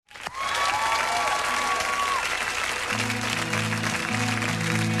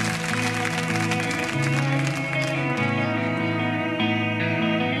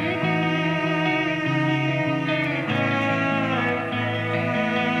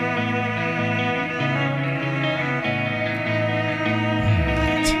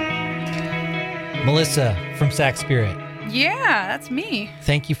Melissa from Sac Spirit. Yeah, that's me.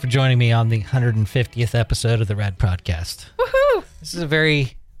 Thank you for joining me on the 150th episode of the RAD Prodcast. Woohoo! This is a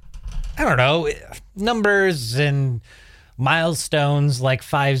very, numbers and milestones like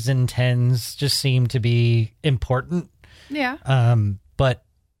 5s and 10s just seem to be important. Yeah. But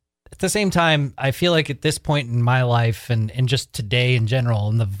at the same time, I feel like at this point in my life and just today in general,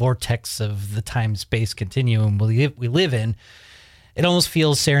 in the vortex of the time-space continuum we live in, it almost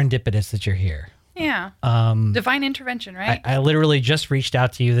feels serendipitous that you're here. Yeah. Divine intervention, right? I literally just reached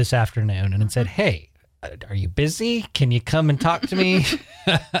out to you this afternoon and said, hey, are you busy? Can you come and talk to me?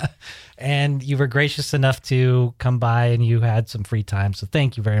 And you were gracious enough to come by and you had some free time. So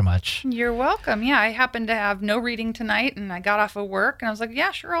thank you very much. You're welcome. Yeah, I happened to have no reading tonight and I got off of work and I was like,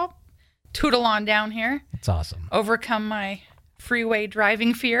 yeah, sure, I'll tootle on down here. That's awesome. Overcome my freeway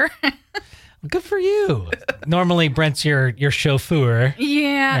driving fear. Good for you. Normally, Brent's your chauffeur.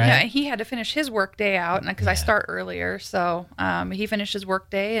 Yeah, right? Yeah, he had to finish his work day out because I start earlier. So he finished his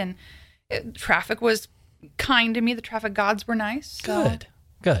work day and traffic was kind to me. The traffic gods were nice. So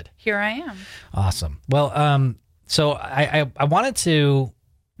Good. Here I am. Awesome. Well, so I wanted to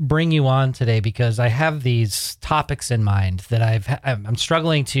bring you on today because I have these topics in mind that I'm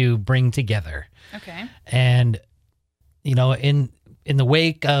struggling to bring together. Okay. And, you know, in the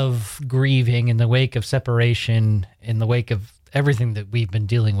wake of grieving, in the wake of separation, in the wake of everything that we've been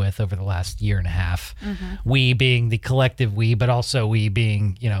dealing with over the last year and a half, we being the collective we, but also we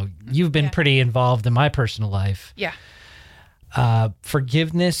being, you've been pretty involved in my personal life. Yeah.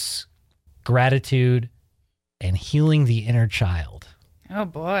 Forgiveness, gratitude, and healing the inner child. Oh,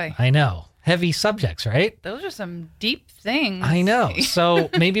 boy. I know. Heavy subjects, right? Those are some deep things. I know. So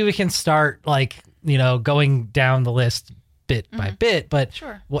maybe we can start going down the list bit by bit, but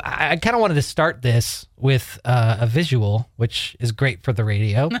sure. Well, I kind of wanted to start this with a visual, which is great for the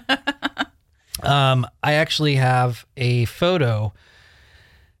radio. I actually have a photo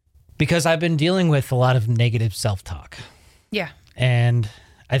because I've been dealing with a lot of negative self-talk. Yeah. And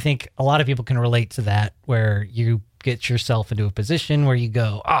I think a lot of people can relate to that, where you get yourself into a position where you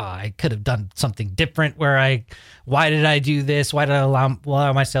go, I could have done something different, why did I do this? Why did I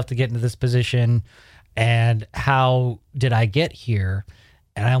allow myself to get into this position? And how did I get here?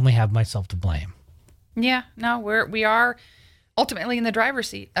 And I only have myself to blame. Yeah, no, we are ultimately in the driver's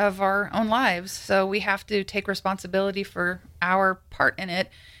seat of our own lives. So we have to take responsibility for our part in it.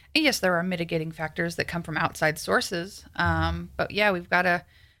 And yes, there are mitigating factors that come from outside sources. But yeah, we've got to,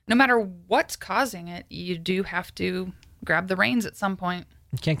 no matter what's causing it, you do have to grab the reins at some point.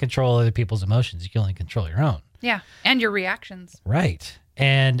 You can't control other people's emotions. You can only control your own. Yeah, and your reactions. Right.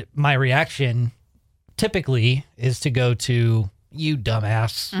 And my reaction typically is to go to, you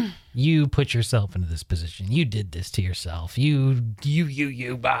dumbass, you put yourself into this position. You did this to yourself.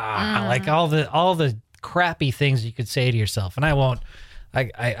 Like all the crappy things you could say to yourself. And I won't,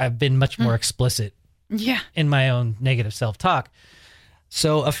 I've been much more explicit in my own negative self-talk.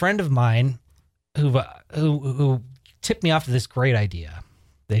 So a friend of mine who tipped me off to this great idea,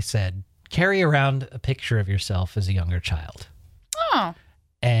 they said, carry around a picture of yourself as a younger child. Oh.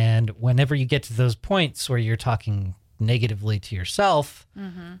 And whenever you get to those points where you're talking negatively to yourself,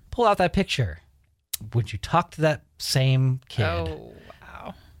 pull out that picture. Would you talk to that same kid? Oh,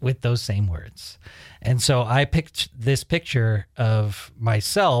 wow. With those same words? And so I picked this picture of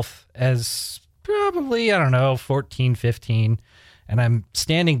myself as probably, 14, 15. And I'm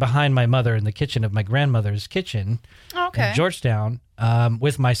standing behind my mother in the kitchen of my grandmother's kitchen in Georgetown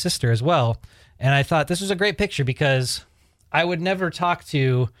with my sister as well. And I thought this was a great picture because I would never talk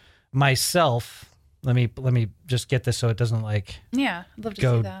to myself. Let me just get this so it doesn't I'd love to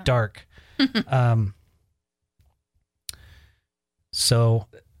go see that. dark. So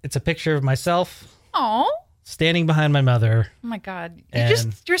it's a picture of myself. Oh, standing behind my mother. Oh my God.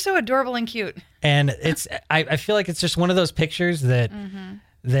 And You're so adorable and cute. And it's, I feel like it's just one of those pictures that,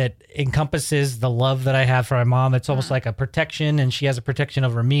 that encompasses the love that I have for my mom. It's almost like a protection, and she has a protection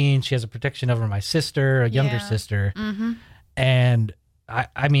over me, and she has a protection over my sister, a younger sister. And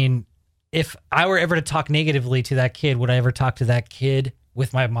I mean, if I were ever to talk negatively to that kid, would I ever talk to that kid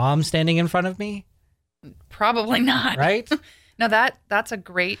with my mom standing in front of me? Probably not. Right? No, that's a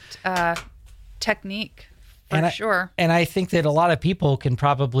great technique for sure. And I think that a lot of people can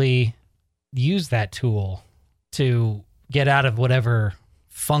probably use that tool to get out of whatever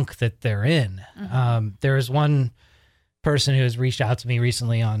funk that they're in. There is one person who has reached out to me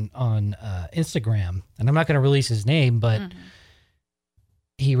recently on Instagram, and I'm not going to release his name, but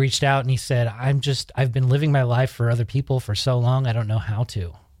he reached out and he said, I've been living my life for other people for so long, I don't know how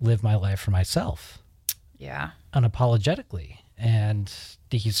to live my life for myself. Yeah. Unapologetically. and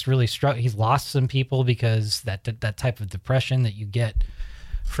he's really he's lost some people because that type of depression that you get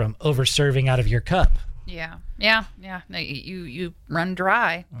from over serving out of your cup. Yeah. No, you run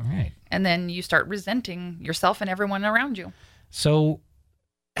dry. All right. And then you start resenting yourself and everyone around you. So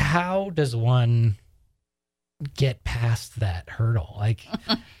how does one get past that hurdle? Like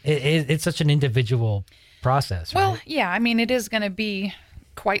it's such an individual process, right? Well, yeah, I mean, it is going to be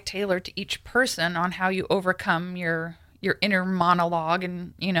quite tailored to each person on how you overcome your inner monologue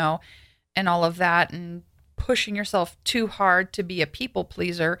and, and all of that, and pushing yourself too hard to be a people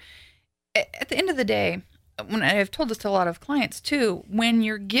pleaser. At the end of the day, when I've told this to a lot of clients too, when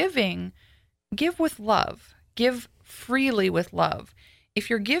you're giving, give with love, give freely with love. If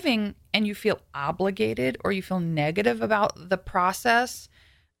you're giving and you feel obligated or you feel negative about the process,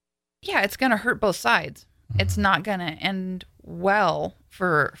 yeah, it's going to hurt both sides. It's not going to end well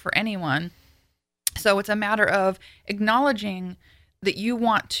for anyone. So it's a matter of acknowledging that you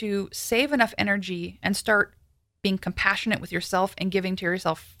want to save enough energy and start being compassionate with yourself and giving to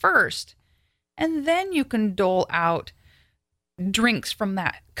yourself first. And then you can dole out drinks from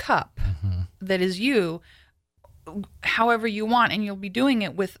that cup that is you, however you want. And you'll be doing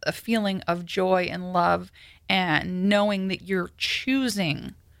it with a feeling of joy and love and knowing that you're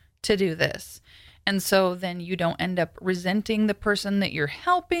choosing to do this. And so then you don't end up resenting the person that you're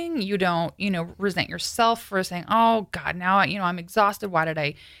helping. You don't, resent yourself for saying, oh God, now, I'm exhausted. Why did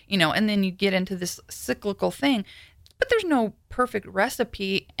I, and then you get into this cyclical thing. But there's no perfect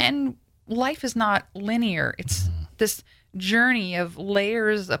recipe, and life is not linear. It's this journey of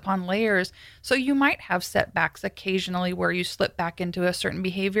layers upon layers. So you might have setbacks occasionally where you slip back into a certain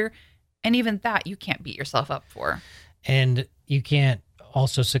behavior. And even that you can't beat yourself up for. And you can't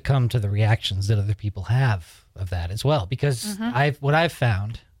also succumb to the reactions that other people have of that as well. Because what I've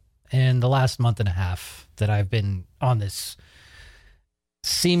found in the last month and a half that I've been on this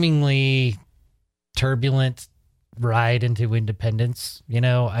seemingly turbulent ride into independence,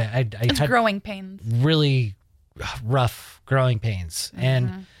 I had growing pains, really rough growing pains.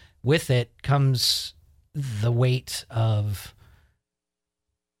 And with it comes the weight of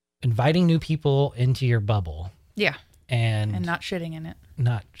inviting new people into your bubble. Yeah. And not shitting in it.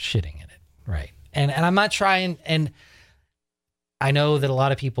 Right. And I'm not trying, and I know that a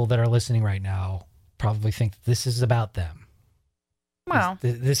lot of people that are listening right now probably think this is about them. Well,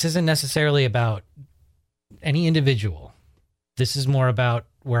 this isn't necessarily about any individual. This is more about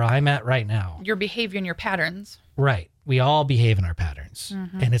where I'm at right now. Your behavior and your patterns. Right. We all behave in our patterns,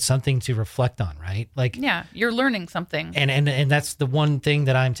 and it's something to reflect on, right? Like, yeah, you're learning something. And that's the one thing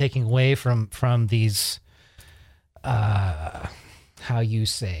that I'm taking away from these, how you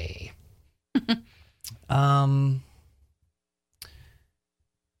say,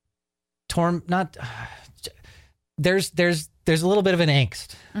 there's a little bit of an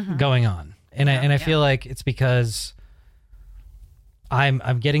angst going on. And I feel like it's because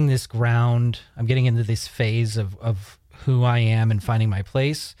I'm getting this ground, I'm getting into this phase of who I am and finding my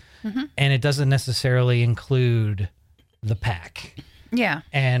place. And it doesn't necessarily include the pack. Yeah.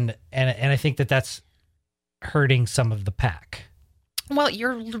 And I think that that's hurting some of the pack. Well,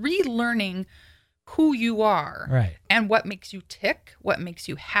 you're relearning who you are. Right. And what makes you tick, what makes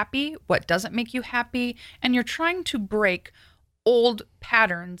you happy, what doesn't make you happy. And you're trying to break old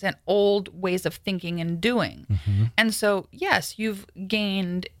patterns and old ways of thinking and doing. And so, yes, you've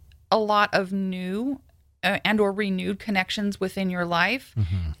gained a lot of new and or renewed connections within your life.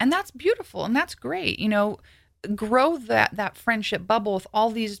 And that's beautiful. And that's great. Grow that friendship bubble with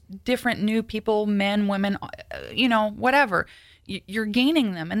all these different new people, men, women, whatever. You're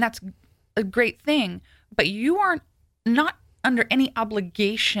gaining them, and that's a great thing. But you are not under any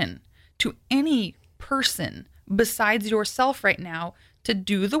obligation to any person besides yourself right now to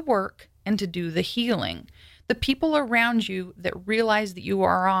do the work and to do the healing. The people around you that realize that you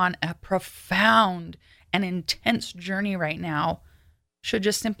are on a profound and intense journey right now should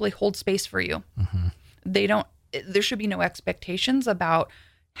just simply hold space for you. There should be no expectations about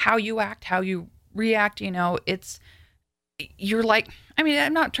how you act, how you react. You're like,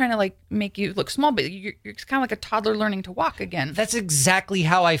 I'm not trying to make you look small, but you're kind of like a toddler learning to walk again. That's exactly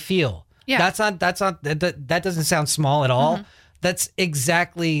how I feel. Yeah. That doesn't sound small at all. That's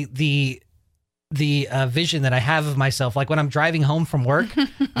exactly the vision that I have of myself. Like when I'm driving home from work,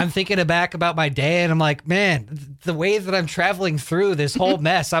 I'm thinking back about my day and I'm like, man, the way that I'm traveling through this whole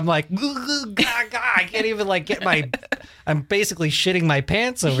mess, I'm like, I can't even I'm basically shitting my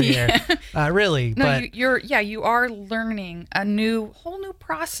pants over here. Really. No, but you are learning a whole new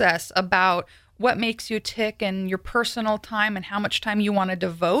process about what makes you tick and your personal time and how much time you want to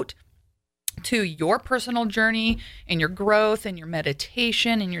devote. to your personal journey and your growth and your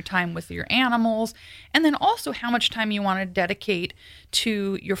meditation and your time with your animals, and then also how much time you want to dedicate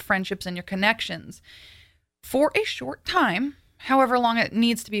to your friendships and your connections. For a short time, however long it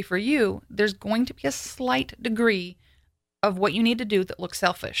needs to be for you, there's going to be a slight degree of what you need to do that looks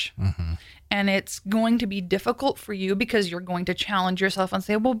selfish. Mm-hmm. And it's going to be difficult for you because you're going to challenge yourself and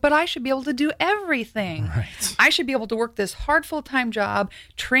say, well, but I should be able to do everything. Right. I should be able to work this hard full-time job,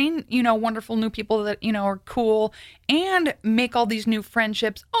 train, wonderful new people that, are cool, and make all these new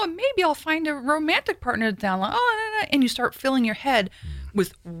friendships. Oh, maybe I'll find a romantic partner down the line. Oh, and you start filling your head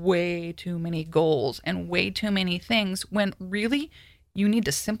with way too many goals and way too many things when really you need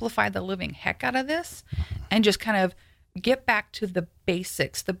to simplify the living heck out of this and just kind of get back to the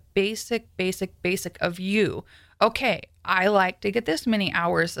basics, the basic of you. Okay, I like to get this many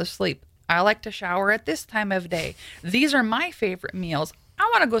hours of sleep. I like to shower at this time of day. These are my favorite meals. I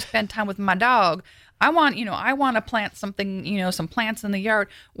want to go spend time with my dog. I want to plant something, some plants in the yard,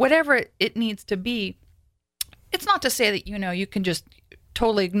 whatever it needs to be. It's not to say that, you can just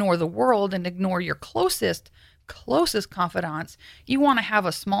totally ignore the world and ignore your closest confidants. You want to have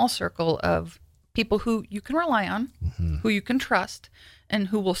a small circle of people who you can rely on, who you can trust, and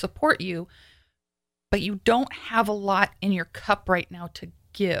who will support you, but you don't have a lot in your cup right now to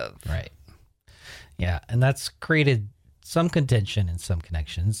give. Right. Yeah, and that's created some contention in some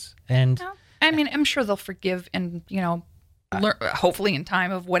connections. And well, I'm sure they'll forgive and, learn, hopefully in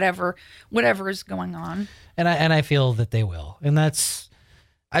time of whatever is going on. And I feel that they will. And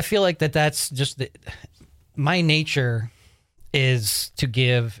I feel like that's just my nature is to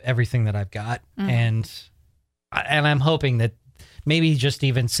give everything that I've got. And I'm hoping that maybe just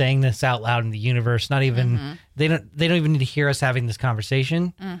even saying this out loud in the universe, not even, they don't even need to hear us having this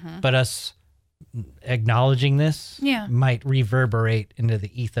conversation, but us acknowledging this might reverberate into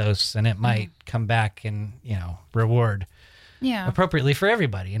the ethos, and it might come back and, reward appropriately for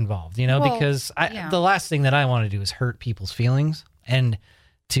everybody involved, because the last thing that I want to do is hurt people's feelings, and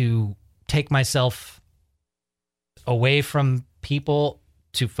to take myself away from people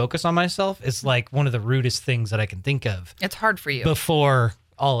to focus on myself is like one of the rudest things that I can think of. It's hard for you. Before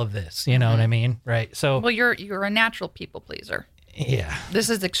all of this, you know what I mean? Right. So, well, you're a natural people pleaser. Yeah. This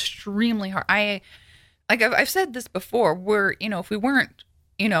is extremely hard. I've said this before, we're, if we weren't,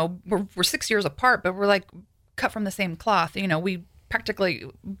 we're 6 years apart, but we're like cut from the same cloth. We practically,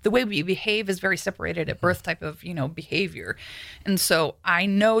 the way we behave is very separated at birth type of, behavior. And so I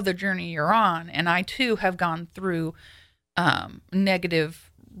know the journey you're on, and I too have gone through negative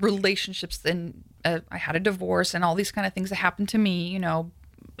relationships, and I had a divorce and all these kind of things that happened to me, a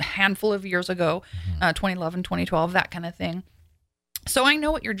handful of years ago, 2011, 2012, that kind of thing. So I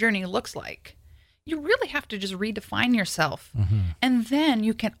know what your journey looks like. You really have to just redefine yourself. And then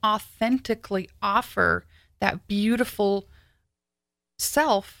you can authentically offer that beautiful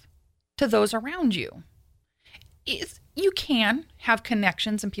self to those around you. You can have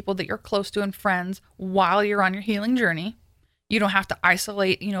connections and people that you're close to and friends while you're on your healing journey. You don't have to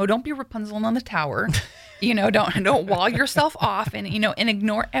isolate, don't be Rapunzel on the tower, don't wall yourself off and, and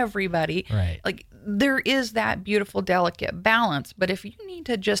ignore everybody. Right. Like there is that beautiful, delicate balance. But if you need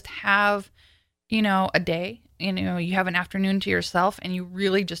to just have, a day, you have an afternoon to yourself and you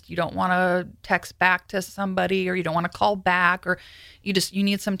really you don't want to text back to somebody, or you don't want to call back, or you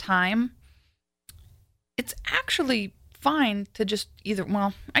need some time. It's actually fine to just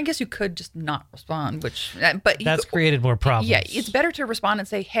I guess you could just not respond, but that's created more problems. Yeah. It's better to respond and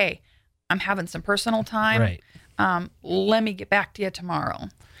say, hey, I'm having some personal time. Right. Let me get back to you tomorrow.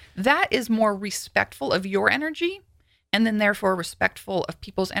 That is more respectful of your energy, and then therefore respectful of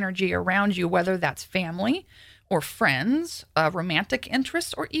people's energy around you, whether that's family or friends, romantic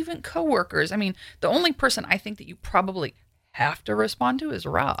interests, or even coworkers. The only person I think that you probably have to respond to is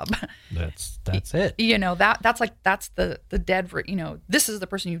Rob. That's it. That's the dead, this is the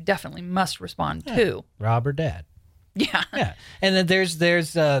person you definitely must respond to. Rob or Dad. Yeah. Yeah. And then there's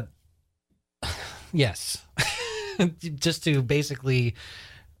yes. Just to basically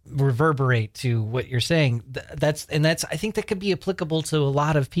reverberate to what you're saying, that's I think that could be applicable to a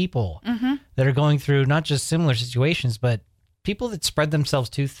lot of people that are going through not just similar situations, but people that spread themselves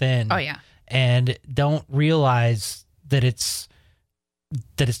too thin. Oh yeah. And don't realize that it's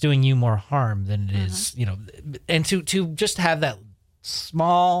doing you more harm than it is, and to just have that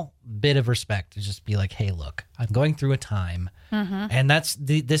small bit of respect to just be like, hey, look, I'm going through a time, and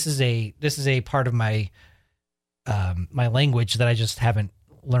this is a part of my my language that I just haven't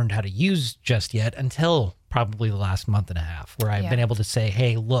learned how to use just yet until probably the last month and a half, where I've been able to say,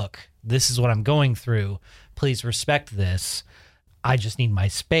 hey, look, this is what I'm going through. Please respect this. I just need my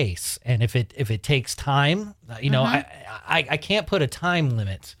space. And if it takes time, I can't put a time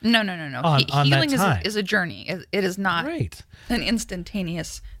limit. No. On Healing that time. is a journey. It is not an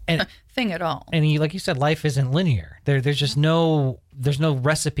instantaneous thing at all. And like you said, life isn't linear. There's just there's no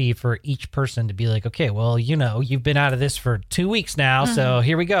recipe for each person to be like, okay, well, you've been out of this for 2 weeks now, so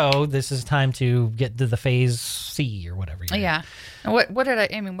here we go. This is time to get to the phase C or whatever. Yeah. And what did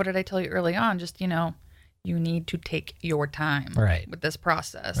I tell you early on? Just, you need to take your time with this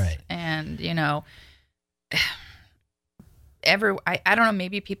process. Right. And, I don't know,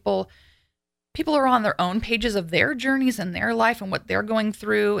 maybe people are on their own pages of their journeys and their life and what they're going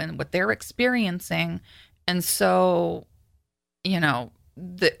through and what they're experiencing. And so, you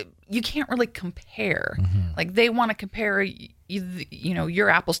can't really compare. Mm-hmm. Like they want to compare, your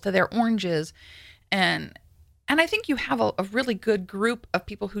apples to their oranges. And I think you have a really good group of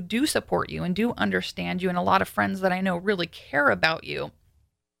people who do support you and do understand you, and a lot of friends that I know really care about you.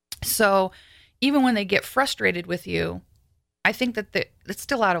 So even when they get frustrated with you, I think that it's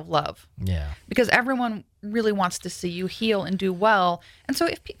still out of love. Yeah. Because everyone really wants to see you heal and do well. And so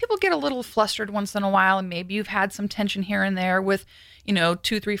if people get a little flustered once in a while, and maybe you've had some tension here and there with,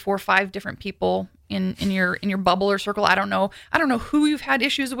 2, 3, 4, 5 different people in your bubble or circle. I don't know who you've had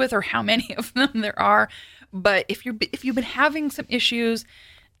issues with or how many of them there are. But if you've been having some issues,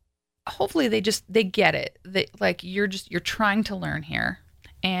 hopefully they get it. You're trying to learn here.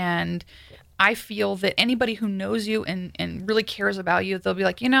 And I feel that anybody who knows you and really cares about you, they'll be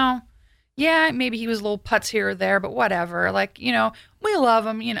like, yeah, maybe he was a little putz here or there, but whatever. We love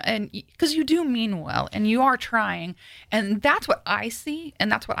him, and because you do mean well and you are trying. And that's what I see. And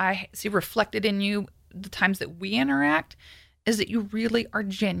that's what I see reflected in you the times that we interact, is that you really are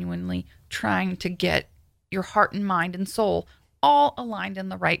genuinely trying to get your heart and mind and soul all aligned in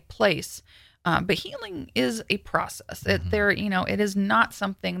the right place. But healing is a process. It is not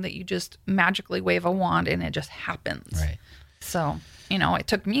something that you just magically wave a wand and it just happens. Right. So, it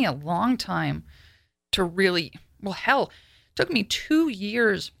took me a long time to really, it took me 2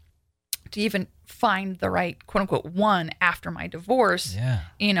 years to even find the right quote unquote one after my divorce. Yeah.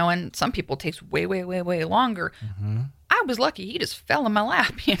 And some people it takes way, way, way, way longer. Mm-hmm. I was lucky. He just fell in my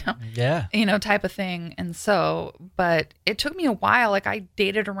lap, Yeah. Type of thing. And so, but it took me a while. Like I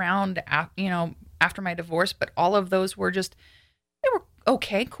dated around, after my divorce, but all of those were they were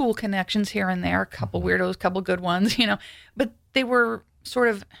okay, cool connections here and there, a couple weirdos, couple good ones, but they were sort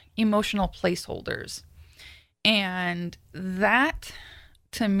of emotional placeholders. And that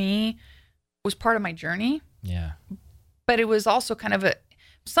to me was part of my journey. Yeah. But it was also kind of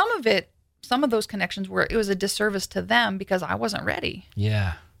some of those connections it was a disservice to them because I wasn't ready.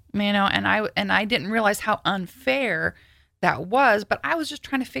 Yeah. And I didn't realize how unfair that was, but I was just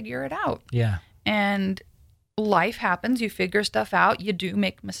trying to figure it out. Yeah. And life happens. You figure stuff out. You do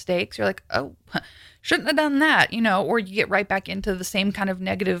make mistakes. You're like, oh, shouldn't have done that, or you get right back into the same kind of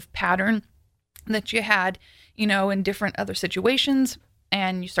negative pattern that you had, in different other situations.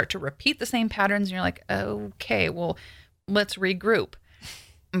 And you start to repeat the same patterns and you're like, okay, well, let's regroup.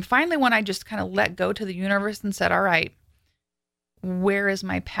 And finally, when I just kind of let go to the universe and said, all right, where is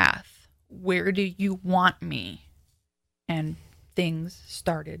my path? Where do you want me? And things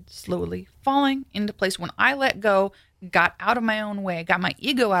started slowly falling into place. When I let go, got out of my own way, got my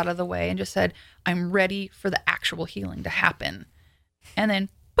ego out of the way and just said, I'm ready for the actual healing to happen. And then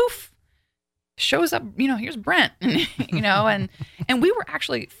poof, shows up, here's Brent, and we were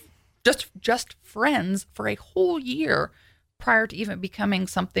actually just friends for a whole year prior to even becoming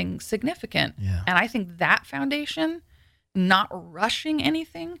something significant. Yeah. And I think that foundation, not rushing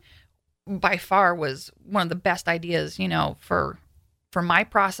anything, by far was one of the best ideas, for my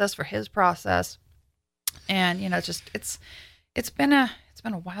process, for his process. And, it's been a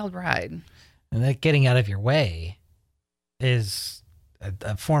wild ride. And that getting out of your way is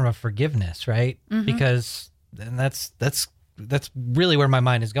a form of forgiveness, right? Mm-hmm. Because, and that's really where my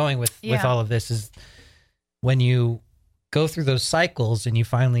mind is going with all of this, is when you go through those cycles and you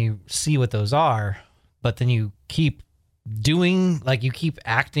finally see what those are, but then you keep doing, you keep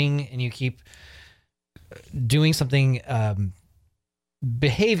acting and you keep doing something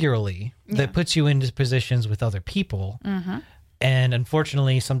behaviorally that puts you into positions with other people. Mm-hmm. And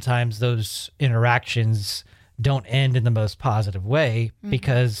unfortunately, sometimes those interactions don't end in the most positive way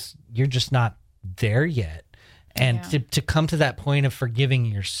because you're just not there yet. And to come to that point of forgiving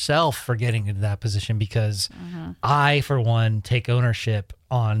yourself for getting into that position, because I, for one, take ownership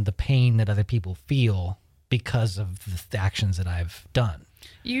on the pain that other people feel because of the actions that I've done.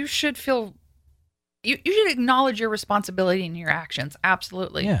 You should feel, you should acknowledge your responsibility in your actions.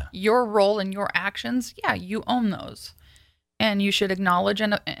 Absolutely. Yeah. Your role in your actions, you own those. and you should acknowledge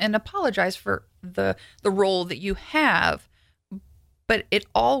and apologize for the role that you have. But it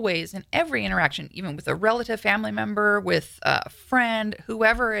always, in every interaction, even with a relative, family member, with a friend,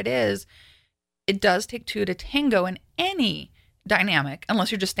 whoever it is, it does take two to tango in any dynamic,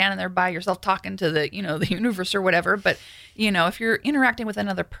 unless you're just standing there by yourself talking to the universe or whatever. But, if you're interacting with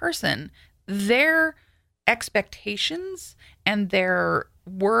another person, their expectations and their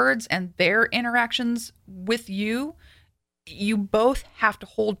words and their interactions with you both have to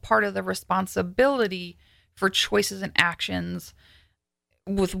hold part of the responsibility for choices and actions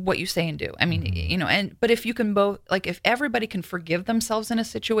with what you say and do. I mean, but if you can both, like, if everybody can forgive themselves in a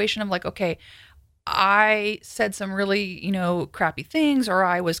situation of like, okay, I said some really, crappy things, or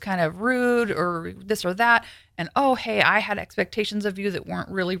I was kind of rude or this or that. And, oh, hey, I had expectations of you that weren't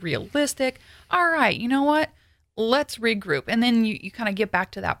really realistic. All right, you know what? Let's regroup. And then you kind of get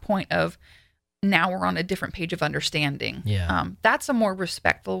back to that point of now we're on a different page of understanding. Yeah. That's a more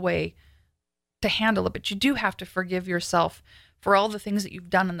respectful way to handle it. But you do have to forgive yourself for all the things that you've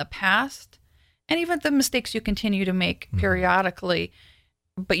done in the past and even the mistakes you continue to make periodically.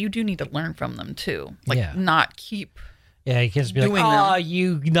 But you do need to learn from them too. Not keep. Yeah, you can't just be like, oh,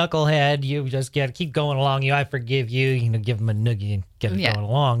 you knucklehead, you just keep going along. I forgive you. Give them a noogie and get it going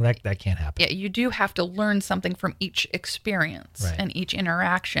along. That can't happen. Yeah, you do have to learn something from each experience and each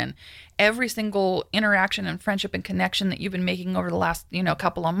interaction. Every single interaction and friendship and connection that you've been making over the last,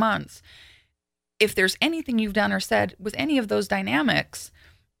 couple of months. If there's anything you've done or said with any of those dynamics,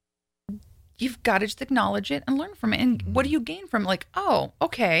 you've got to just acknowledge it and learn from it. And what do you gain from it? Like, oh,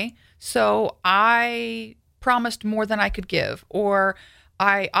 okay, so I promised more than I could give, or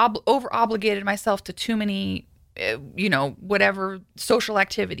I over-obligated myself to too many, whatever social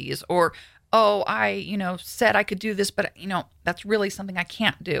activities, or, oh, I, said I could do this, but, that's really something I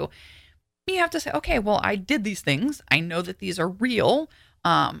can't do. You have to say, okay, well, I did these things. I know that these are real.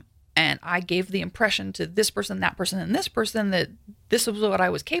 And I gave the impression to this person, that person, and this person that this was what I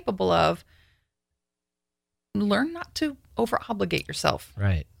was capable of. Learn not to over-obligate yourself.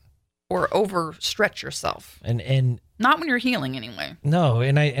 Right. Or overstretch yourself. And not when you're healing anyway. No,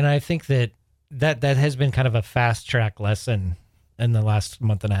 and I think that has been kind of a fast track lesson in the last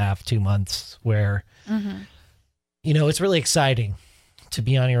month and a half, 2 months, where it's really exciting to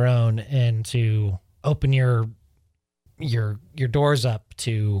be on your own and to open your doors up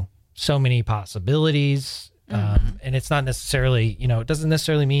to so many possibilities. And it's not necessarily, it doesn't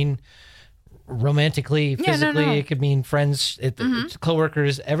necessarily mean romantically, physically. No. It could mean friends,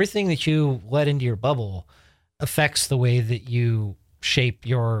 coworkers. Everything that you let into your bubble affects the way that you shape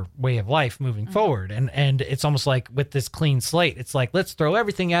your way of life moving forward. And it's almost like with this clean slate, it's like, let's throw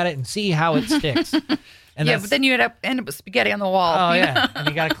everything at it and see how it sticks. And but then you end up with spaghetti on the wall. Oh yeah. And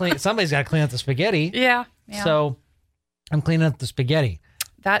you got to somebody's got to clean up the spaghetti. Yeah. So I'm cleaning up the spaghetti.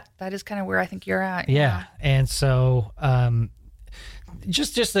 That is kind of where I think you're at. Yeah. And so,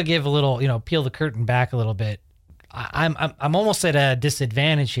 just to give a little, peel the curtain back a little bit. I'm almost at a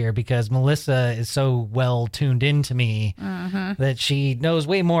disadvantage here because Melissa is so well tuned into me that she knows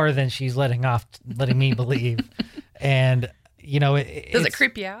way more than she's letting me believe. And does it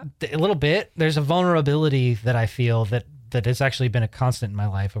creep you out? A little bit. There's a vulnerability that I feel that has actually been a constant in my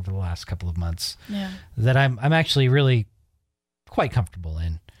life over the last couple of months. Yeah. That I'm actually really quite comfortable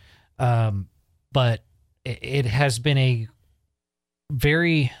in. But it has been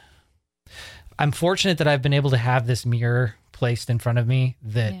I'm fortunate that I've been able to have this mirror placed in front of me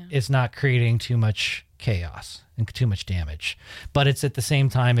that is not creating too much chaos and too much damage. But it's at the same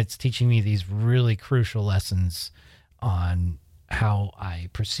time, it's teaching me these really crucial lessons on how I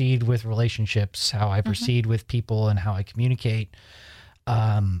proceed with relationships, how I proceed with people, and how I communicate.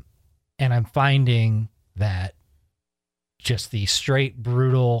 And I'm finding that just the straight,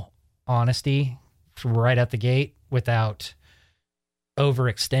 brutal honesty right at the gate without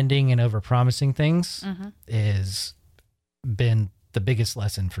overextending and overpromising things has been the biggest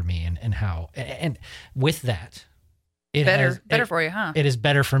lesson for me, and how, and with that, better for you, huh? It is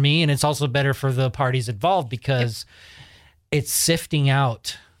better for me, and it's also better for the parties involved because it's sifting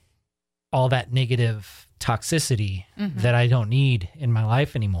out all that negative toxicity that I don't need in my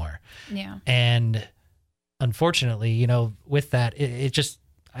life anymore. Yeah. And unfortunately, with that, it just,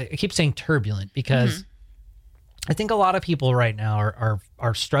 I keep saying turbulent because I think a lot of people right now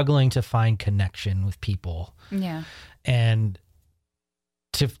are struggling to find connection with people. Yeah. And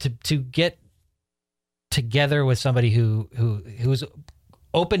to get together with somebody who's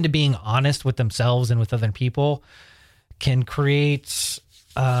open to being honest with themselves and with other people can create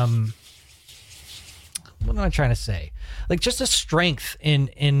what am I trying to say? Like just a strength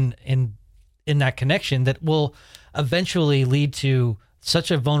in in that connection that will eventually lead to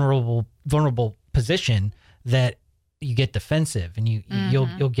such a vulnerable position that you get defensive, and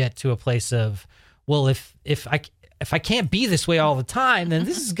you'll get to a place of, well, if I can't be this way all the time, then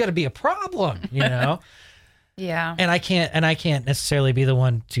this is going to be a problem, you know? Yeah. And I can't necessarily be the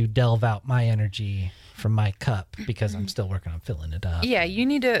one to delve out my energy from my cup because I'm still working on filling it up. Yeah, you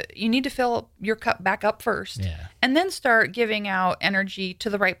need to fill your cup back up first. Yeah. And then start giving out energy to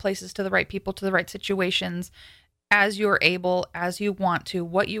the right places, to the right people, to the right situations as you're able, as you want to,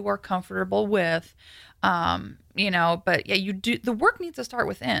 what you are comfortable with. But yeah, the work needs to start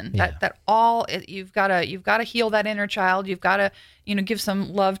within. Yeah. You've got to heal that inner child. You've got to, give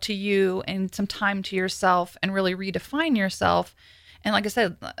some love to you and some time to yourself and really redefine yourself. And like I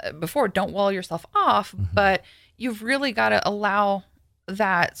said before, don't wall yourself off, but you've really got to allow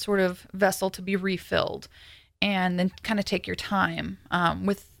that sort of vessel to be refilled, and then kind of take your time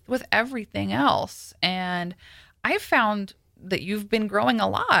with everything else. And I've found that you've been growing a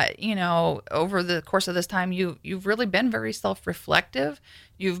lot, over the course of this time. You've really been very self-reflective.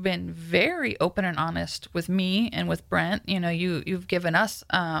 You've been very open and honest with me and with Brent. You've given us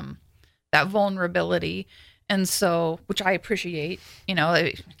that vulnerability. And so, which I appreciate, you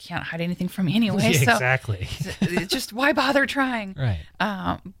can't hide anything from me anyway. Yeah, so exactly. Just why bother trying? Right.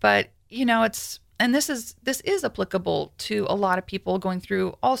 But this is applicable to a lot of people going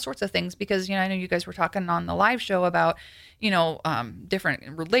through all sorts of things, because, I know you guys were talking on the live show about,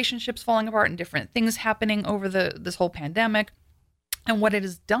 different relationships falling apart and different things happening over this whole pandemic, and what it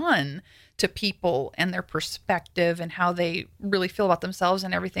has done to people and their perspective and how they really feel about themselves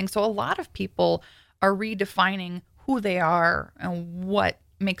and everything. So a lot of people are redefining who they are and what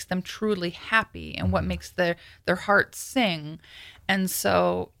makes them truly happy and what makes their heart sing. And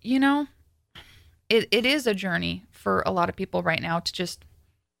so, it is a journey for a lot of people right now to just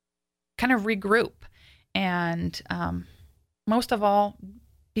kind of regroup and, most of all,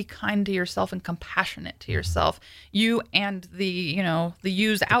 be kind to yourself and compassionate to yourself. You and the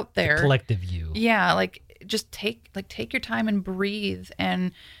yous out there. The collective you. Yeah. Just take your time and breathe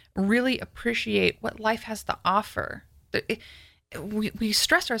and really appreciate what life has to offer. We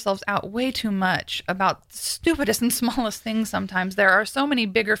stress ourselves out way too much about the stupidest and smallest things sometimes. There are so many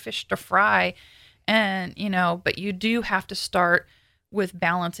bigger fish to fry, and, but you do have to start with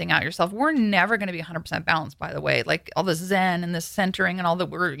balancing out yourself. We're never going to be 100% balanced, by the way. Like all this Zen and this centering and all that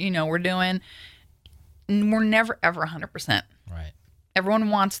we're doing, we're never, ever 100%. Right. Everyone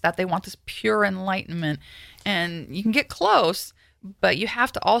wants that. They want this pure enlightenment, and you can get close, but you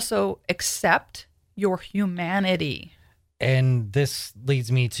have to also accept your humanity. And this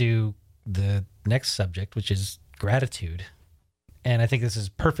leads me to the next subject, which is gratitude. And I think this is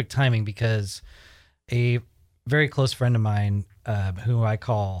perfect timing because a very close friend of mine, who I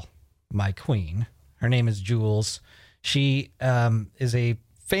call my queen, her name is Jules. She is a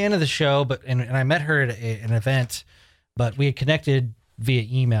fan of the show, and I met her at an event, but we had connected via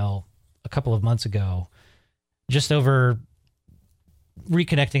email a couple of months ago, just over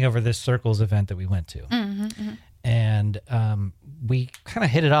reconnecting over this Circles event that we went to. And we kind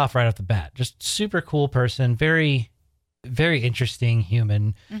of hit it off right off the bat. Just super cool person, very, very interesting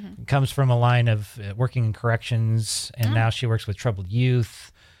human. Comes from a line of working in corrections, and now she works with troubled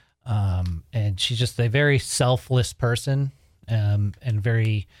youth. And she's just a very selfless person, and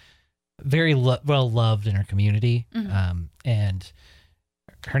very, very well loved in her community. And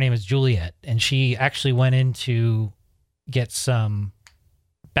her name is Juliet, and she actually went in to get some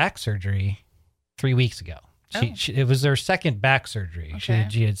back surgery 3 weeks ago. It was her second back surgery. Okay.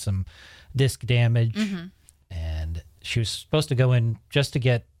 She had some disc damage, and she was supposed to go in just to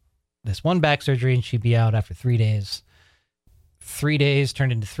get this one back surgery, and she'd be out after 3 days. 3 days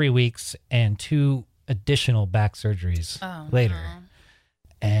turned into 3 weeks, and 2 additional back surgeries later. No.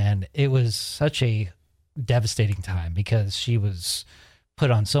 And it was such a devastating time because she was put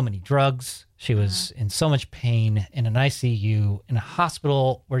on so many drugs. She was in so much pain in an ICU in a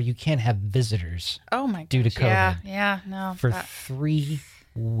hospital where you can't have visitors. Oh my gosh. Due to COVID. No. For 3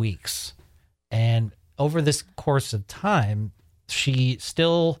 weeks. And over this course of time, she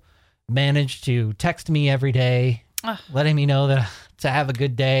still managed to text me every day, letting me know that to have a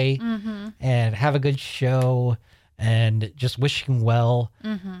good day and have a good show and just wishing well.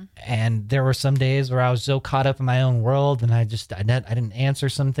 And there were some days where I was so caught up in my own world and I didn't answer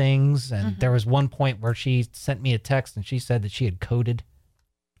some things. And there was one point where she sent me a text and she said that she had coded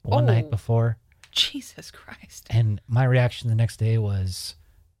one night before. Jesus Christ. And my reaction the next day was,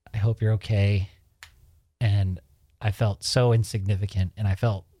 I hope you're okay. And I felt so insignificant, and I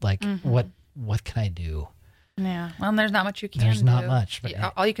felt like, what can I do? Yeah. Well, there's not much you can do. There's not much. But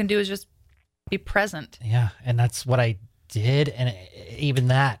all you can do is just Be present. Yeah. And that's what I did. And even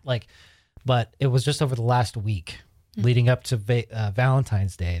that, like, but it was just over the last week leading up to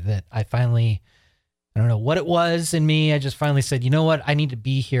Valentine's Day that I finally, I don't know what it was in me. I just finally said, you know what? I need to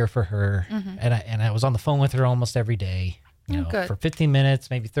be here for her. And I was on the phone with her almost every day, for 15 minutes,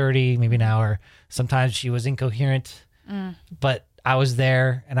 maybe 30, maybe an hour. Sometimes she was incoherent, but I was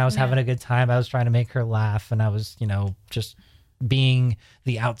there and I was having a good time. I was trying to make her laugh, and I was, just being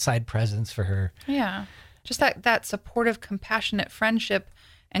the outside presence for her. Yeah. Just that supportive, compassionate friendship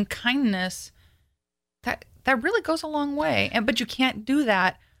and kindness, that really goes a long way. But you can't do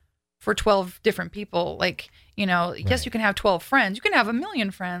that for 12 different people. Like, yes, you can have 12 friends. You can have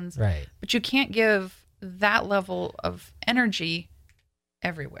 1,000,000 friends. Right. But you can't give that level of energy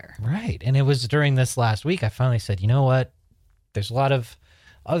everywhere. Right. And it was during this last week I finally said, you know what? There's a lot of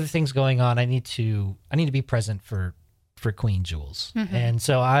other things going on. I need to be present for Queen Jules. And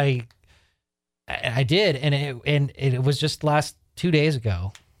so I did, and it was just last 2 days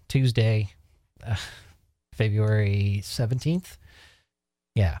ago, Tuesday, February 17th.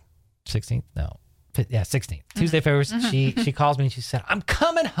 Yeah. 16th? No. Yeah, 16th. Tuesday, February. She calls me and she said, I'm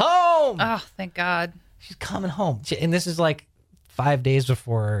coming home. Oh, thank God. She's coming home. And this is like 5 days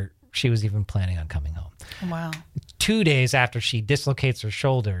before she was even planning on coming home. Wow. 2 days after she dislocates her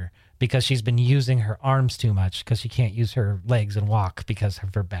shoulder because she's been using her arms too much because she can't use her legs and walk because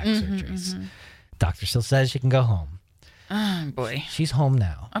of her back surgeries. Doctor still says she can go home. Oh, boy. She's home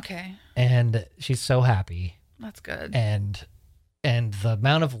now. Okay. And she's so happy. That's good. And the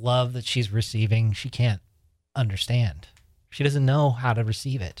amount of love that she's receiving, she can't understand. She doesn't know how to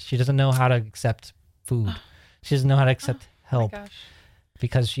receive it. She doesn't know how to accept food. She doesn't know how to accept help. My gosh.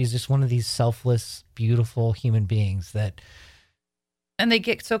 Because she's just one of these selfless, beautiful human beings that... And they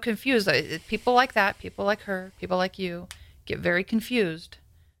get so confused. People like that, people like her, people like you, get very confused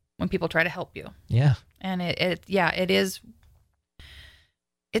when people try to help you. Yeah. And it is...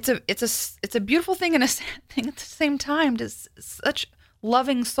 It's a beautiful thing and a sad thing at the same time. To such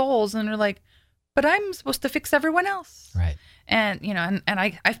loving souls, and they're like, but I'm supposed to fix everyone else, right? And and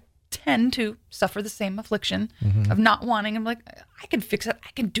I tend to suffer the same affliction of not wanting. I'm like, I can fix it.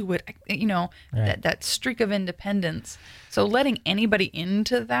 I can do it. Right. that streak of independence. So letting anybody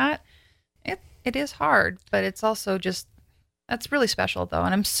into that, it is hard, but it's also just that's really special though,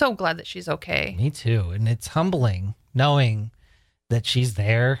 and I'm so glad that she's okay. Me too, and it's humbling knowing that she's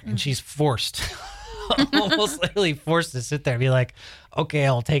there and she's forced, almost literally forced to sit there and be like, okay,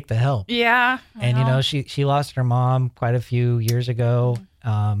 I'll take the help. Yeah. And, she lost her mom quite a few years ago.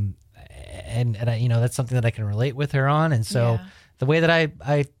 And that's something that I can relate with her on. And so the way that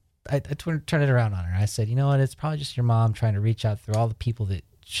I turned it around on her, I said, you know what, it's probably just your mom trying to reach out through all the people that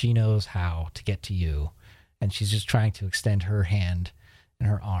she knows how to get to you. And she's just trying to extend her hand and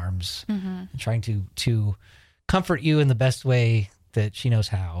her arms and trying to comfort you in the best way that she knows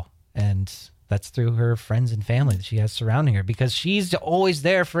how, and that's through her friends and family that she has surrounding her, because she's always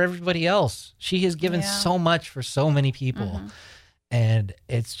there for everybody else. She has given so much for so many people, and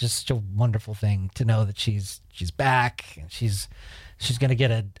it's just a wonderful thing to know that she's back, and she's gonna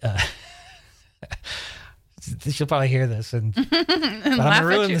get a she'll probably hear this and but I'm gonna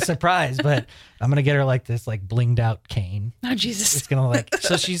ruin the surprise, but I'm gonna get her like this blinged out cane. Oh Jesus. It's gonna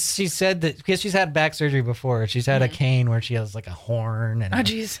so she said that because she's had back surgery before, she's had a cane where she has like a horn and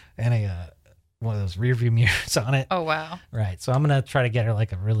and a one of those rear view mirrors on it. Oh wow. Right. So I'm gonna try to get her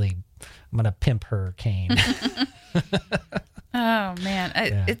like I'm gonna pimp her cane. Oh man.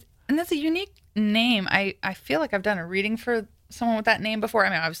 And that's a unique name. I feel like I've done a reading for someone with that name before. I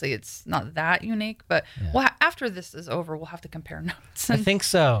mean, obviously it's not that unique, but after this is over, we'll have to compare notes. I think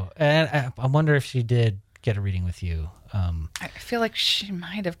so. And I wonder if she did get a reading with you. I feel like she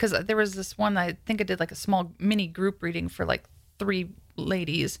might have, because there was this one, I think I did like a small mini group reading for like 3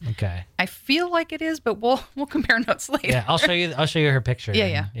 ladies. Okay. I feel like it is, but we'll compare notes later. Yeah, I'll show you her picture.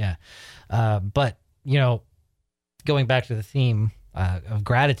 Yeah. But, going back to the theme of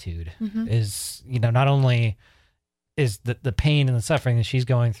gratitude is, not only is the pain and the suffering that she's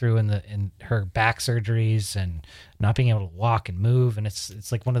going through in her back surgeries and not being able to walk and move. And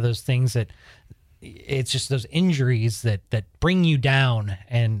it's like one of those things that it's just those injuries that bring you down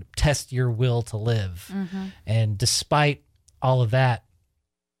and test your will to live. And despite all of that,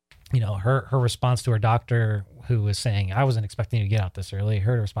 her response to her doctor, who was saying, I wasn't expecting you to get out this early.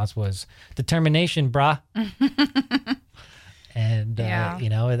 Her response was determination, brah. And,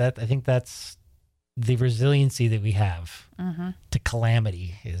 I think that's the resiliency that we have to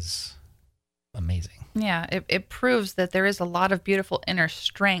calamity is amazing. Yeah, it proves that there is a lot of beautiful inner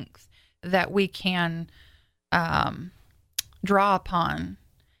strength that we can draw upon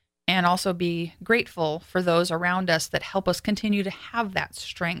and also be grateful for those around us that help us continue to have that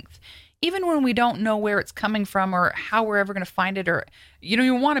strength. Even when we don't know where it's coming from or how we're ever going to find it, or,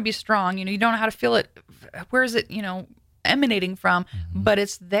 you want to be strong, you don't know how to feel it. Where is it, emanating from, but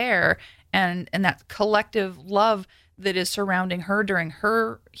it's there. And that collective love that is surrounding her during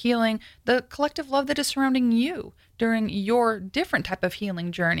her healing, the collective love that is surrounding you during your different type of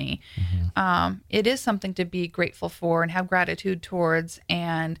healing journey. It is something to be grateful for and have gratitude towards,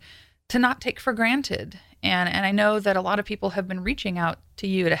 and to not take for granted. And I know that a lot of people have been reaching out to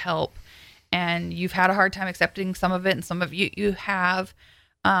you to help, and you've had a hard time accepting some of it, and some of you have.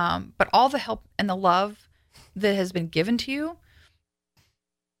 But all the help and the love that has been given to you,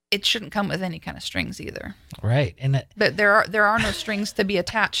 it shouldn't come with any kind of strings either. Right. But there are no strings to be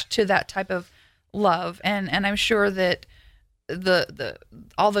attached to that type of love. And I'm sure that the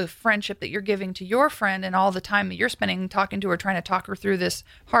all the friendship that you're giving to your friend and all the time that you're spending talking to her, trying to talk her through this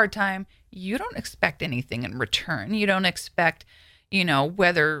hard time, you don't expect anything in return. You don't expect,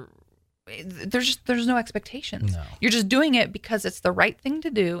 whether there's no expectations. No. You're just doing it because it's the right thing to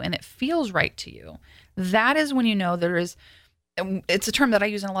do and it feels right to you. That is when there is, it's a term that I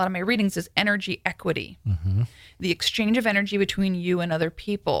use in a lot of my readings, is energy equity. The exchange of energy between you and other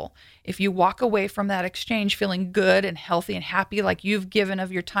people. If you walk away from that exchange feeling good and healthy and happy, like you've given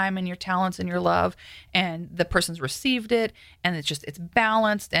of your time and your talents and your love, and the person's received it, and it's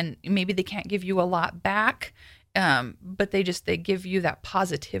balanced, and maybe they can't give you a lot back, but they give you that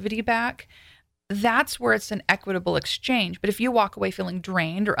positivity back. That's where it's an equitable exchange. But if you walk away feeling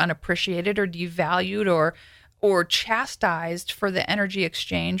drained or unappreciated or devalued or chastised for the energy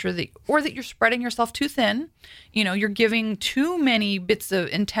exchange, or that you're spreading yourself too thin, you're giving too many bits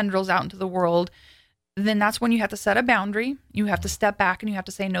and tendrils out into the world, then that's when you have to set a boundary. You have to step back and you have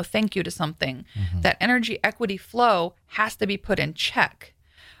to say no thank you to something. That energy equity flow has to be put in check.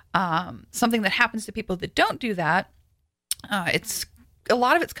 Something that happens to people that don't do that, a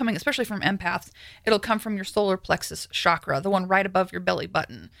lot of it's coming, especially from empaths, it'll come from your solar plexus chakra, the one right above your belly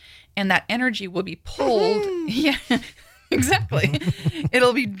button. And that energy will be pulled. Yeah, exactly.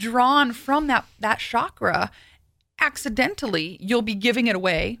 It'll be drawn from that chakra. Accidentally, you'll be giving it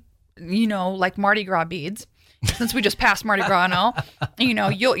away, like Mardi Gras beads. Since we just passed Mardi Gras now,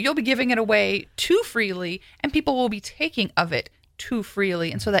 you'll be giving it away too freely, and people will be taking of it too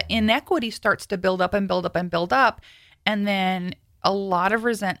freely. And so that inequity starts to build up and build up and build up. And then a lot of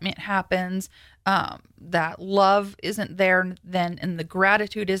resentment happens, that love isn't there then, and the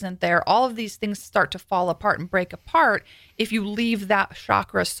gratitude isn't there. All of these things start to fall apart and break apart if you leave that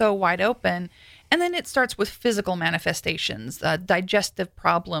chakra so wide open. And then it starts with physical manifestations, digestive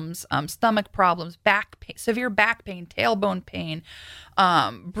problems, stomach problems, back pain, severe back pain, tailbone pain,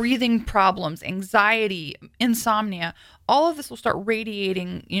 breathing problems, anxiety, insomnia. All of this will start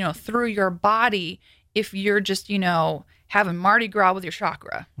radiating, through your body if you're just, having Mardi Gras with your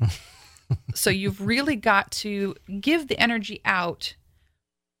chakra. So you've really got to give the energy out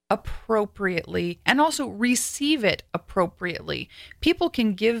appropriately and also receive it appropriately. People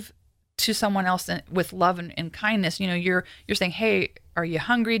can give to someone else with love and kindness. You're saying, hey, are you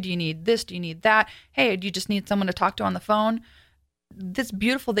hungry? Do you need this? Do you need that? Hey, do you just need someone to talk to on the phone? It's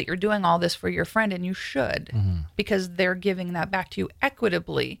beautiful that you're doing all this for your friend, and you should, because they're giving that back to you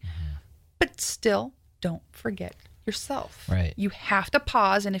equitably. But still, don't forget yourself. Right. You have to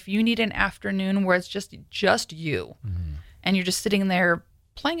pause, and if you need an afternoon where it's just you, and you're just sitting there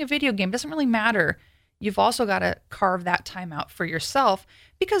playing a video game, doesn't really matter. You've also got to carve that time out for yourself,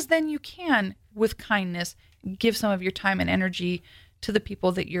 because then you can, with kindness, give some of your time and energy to the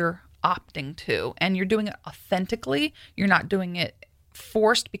people that you're opting to, and you're doing it authentically. You're not doing it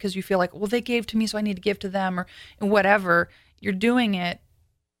forced because you feel like, well, they gave to me, so I need to give to them, or whatever. You're doing it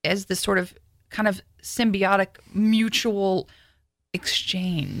as this sort of kind of symbiotic mutual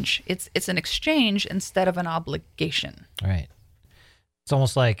exchange. It's an exchange instead of an obligation. Right. It's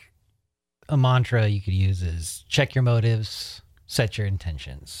almost like a mantra you could use is check your motives, set your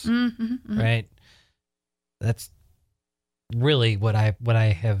intentions. Right? That's really what I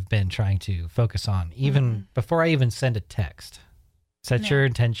have been trying to focus on, even before I even send a text. Set your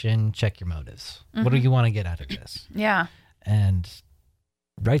intention, check your motives. What do you want to get out of this? Yeah. And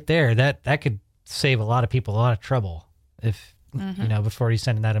right there, that could save a lot of people a lot of trouble if, before you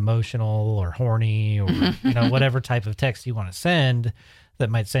send that emotional or horny or, whatever type of text you want to send that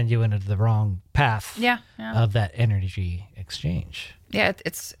might send you into the wrong path of that energy exchange. Yeah,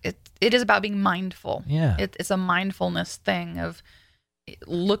 it is about being mindful. Yeah. It's a mindfulness thing of,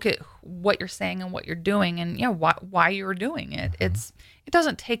 look at what you're saying and what you're doing, and why you're doing it. It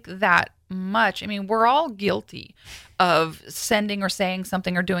doesn't take that much. I mean, we're all guilty of sending or saying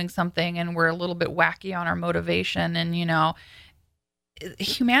something or doing something, and we're a little bit wacky on our motivation. And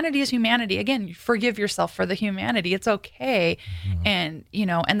humanity is humanity. Again, you forgive yourself for the humanity. It's okay. And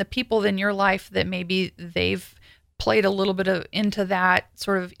and the people in your life that maybe they've played a little bit into that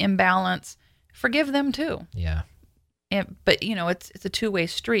sort of imbalance, forgive them too. Yeah. But it's a two-way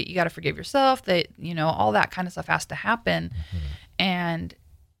street. You got to forgive yourself. That all that kind of stuff has to happen. And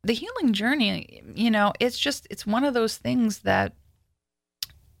the healing journey, it's one of those things that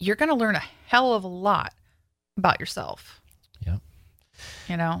you're going to learn a hell of a lot about yourself.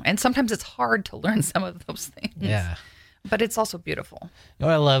 Yeah. And sometimes it's hard to learn some of those things. Yeah. But it's also beautiful. What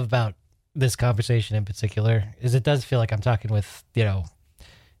I love about this conversation in particular is it does feel like I'm talking with,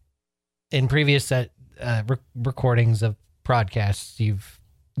 in previous recordings of podcasts, you've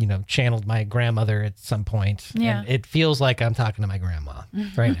channeled my grandmother at some point. Yeah. And it feels like I'm talking to my grandma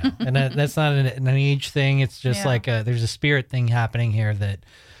right now. And that's not an age thing. It's just like there's a spirit thing happening here that,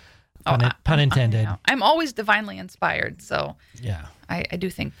 pun intended. I'm always divinely inspired. So yeah, I do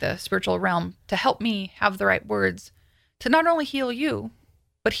think the spiritual realm to help me have the right words to not only heal you,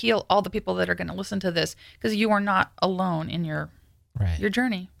 but heal all the people that are going to listen to this, because you are not alone in your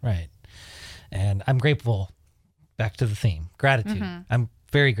journey. Right. And I'm grateful, back to the theme, gratitude. I'm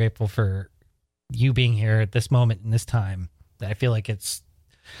very grateful for you being here at this moment in this time. I feel like it's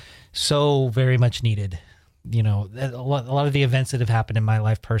so very much needed. A lot of the events that have happened in my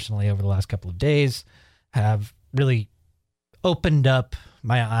life personally over the last couple of days have really opened up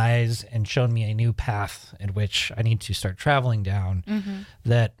my eyes and shown me a new path in which I need to start traveling down.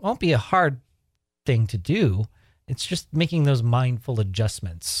 That won't be a hard thing to do. It's just making those mindful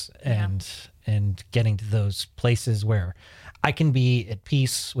adjustments and getting to those places where I can be at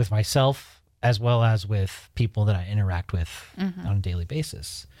peace with myself as well as with people that I interact with on a daily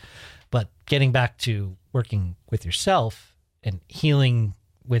basis. But getting back to working with yourself and healing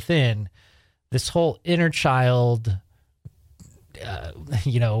within, this whole inner child,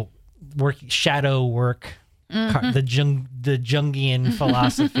 shadow work, the Jungian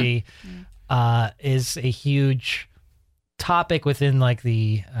philosophy is a huge topic within like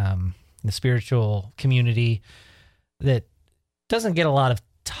the spiritual community that doesn't get a lot of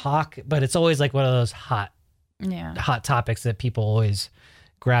talk, but it's always like one of those hot topics that people always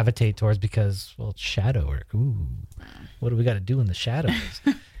gravitate towards because, well, it's shadow work. Ooh, what do we got to do in the shadows?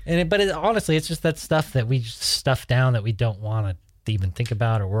 Honestly, it's just that stuff that we just stuff down that we don't want to even think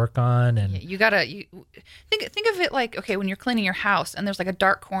about or work on. And you gotta think of it like, okay, when you're cleaning your house and there's like a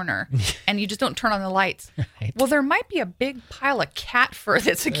dark corner and you just don't turn on the lights. Right. Well, there might be a big pile of cat fur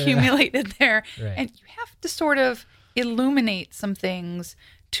that's accumulated there. Right. And you have to sort of illuminate some things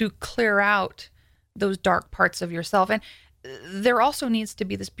to clear out those dark parts of yourself. And there also needs to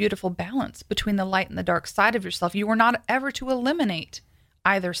be this beautiful balance between the light and the dark side of yourself. You are not ever to eliminate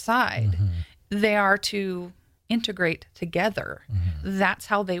either side. They are to integrate together. That's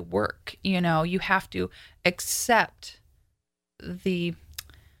how they work. You have to accept the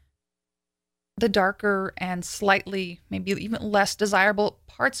darker and slightly, maybe even less desirable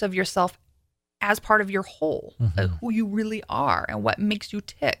parts of yourself as part of your whole, of who you really are and what makes you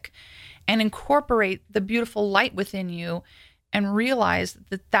tick, and incorporate the beautiful light within you and realize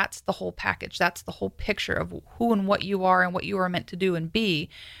that that's the whole package. That's the whole picture of who and what you are and what you are meant to do and be.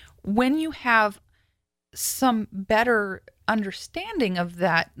 When you have some better understanding of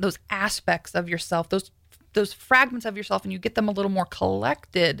that, those aspects of yourself, those fragments of yourself, and you get them a little more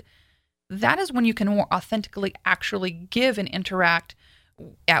collected, that is when you can more authentically actually give and interact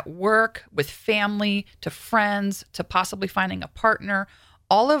at work, with family, to friends, to possibly finding a partner.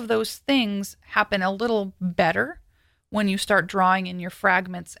 All of those things happen a little better when you start drawing in your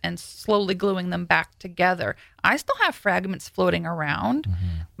fragments and slowly gluing them back together. I still have fragments floating around,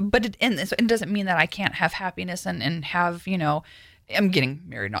 but it doesn't mean that I can't have happiness and have, I'm getting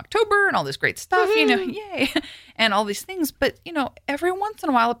married in October and all this great stuff, yay, and all these things. But, every once in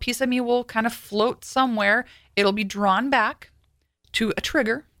a while, a piece of me will kind of float somewhere. It'll be drawn back to a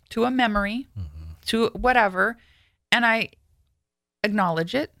trigger, to a memory, to whatever. And I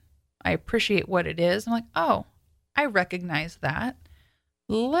acknowledge it. I appreciate what it is. I'm like, oh, I recognize that.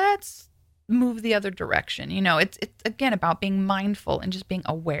 Let's move the other direction. It's again about being mindful and just being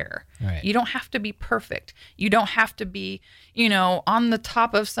aware. Right. You don't have to be perfect. You don't have to be, on the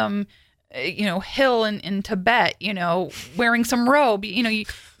top of some, hill in Tibet, wearing some robe.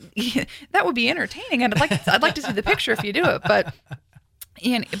 That would be entertaining. And I'd like to see the picture if you do it. But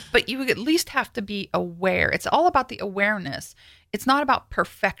But you at least have to be aware. It's all about the awareness. It's not about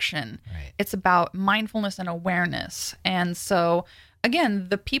perfection. Right. It's about mindfulness and awareness. And so, again,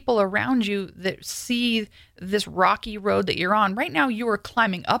 the people around you that see this rocky road that you're on, right now you are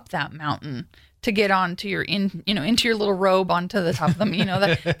climbing up that mountain to get onto into your little robe onto the top of them.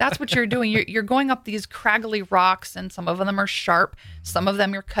 That's what you're doing. You're going up these craggly rocks, and some of them are sharp. Some of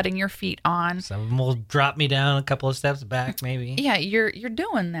them you're cutting your feet on. Some of them will drop me down a couple of steps back, maybe. Yeah, you're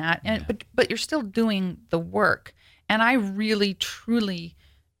doing that, but you're still doing the work. And I really, truly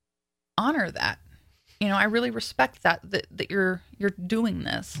honor that. I really respect that you're doing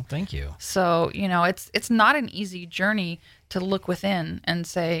this. Well, thank you. So, it's not an easy journey to look within and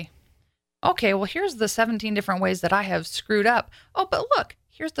say, okay, well, here's the 17 different ways that I have screwed up. Oh, but look,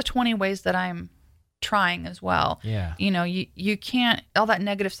 here's the 20 ways that I'm trying as well. Yeah. You can't, all that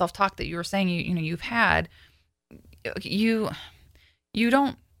negative self-talk that you were saying, you've had, you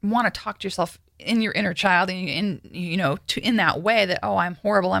don't want to talk to yourself in your inner child and in that way that, oh, I'm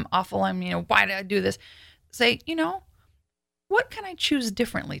horrible, I'm awful, why did I do this? Say, what can I choose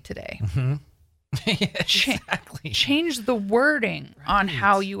differently today? Mm-hmm. Yeah, exactly. Change the wording on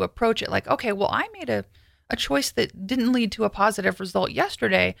how you approach it. Like, okay, well, I made a choice that didn't lead to a positive result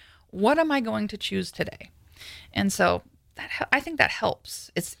yesterday. What am I going to choose today? And so I think that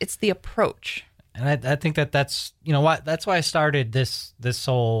helps. It's the approach. And I think that's what, that's why I started this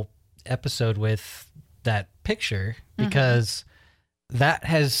whole episode with that picture, because that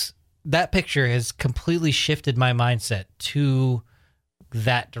picture has completely shifted my mindset to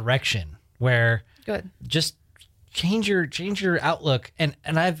that direction, where just change your outlook. And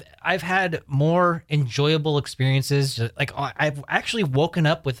I've had more enjoyable experiences. Like, I've actually woken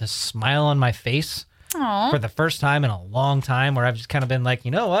up with a smile on my face for the first time in a long time, where I've just kind of been like,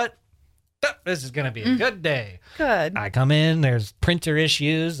 you know what? This is going to be a good day. Good. I come in, there's printer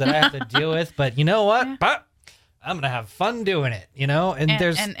issues that I have to deal with, but you know what? But I'm going to have fun doing it,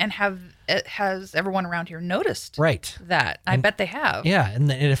 and has everyone around here noticed that? I bet they have. Yeah.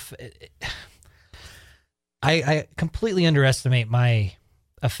 And if I completely underestimate my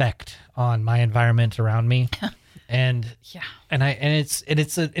effect on my environment around me. And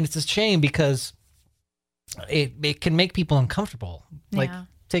it's a shame, because it can make people uncomfortable. Like,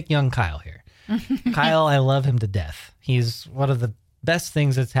 take young Kyle here. Kyle, I love him to death. He's one of the best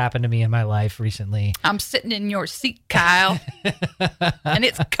things that's happened to me in my life recently. I'm sitting in your seat, Kyle, and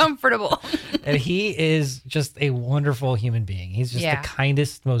it's comfortable. And he is just a wonderful human being. He's just the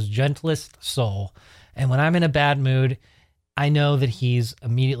kindest, most gentlest soul. And when I'm in a bad mood, I know that he's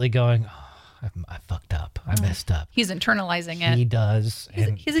immediately going, I fucked up. I messed up. He's internalizing it. He does.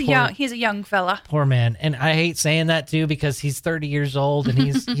 He's a young fella. Poor man. And I hate saying that too, because he's 30 years old and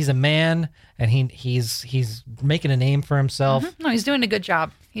he's a man, and he's making a name for himself. No, he's doing a good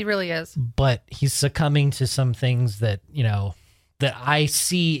job. He really is. But he's succumbing to some things that, that I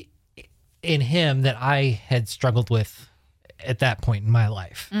see in him that I had struggled with at that point in my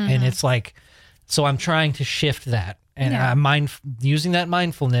life. And it's like, so I'm trying to shift that. And I'm using that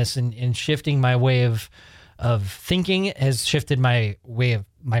mindfulness and shifting my way of thinking has shifted my way of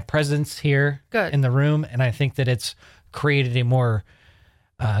my presence here in the room. And I think that it's created a more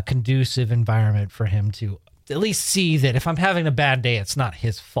conducive environment for him to at least see that if I'm having a bad day, it's not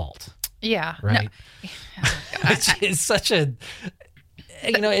his fault. Yeah. Right. No. It's such a,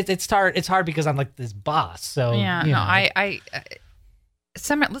 it's hard. It's hard because I'm like this boss. So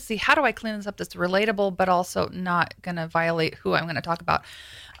let's see, how do I clean this up that's relatable, but also not going to violate who I'm going to talk about?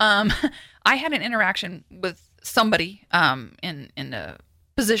 I had an interaction with somebody in a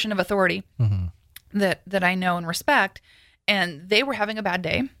position of authority that I know and respect, and they were having a bad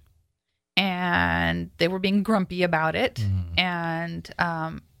day, and they were being grumpy about it. And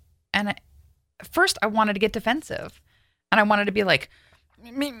first I wanted to get defensive, and I wanted to be like,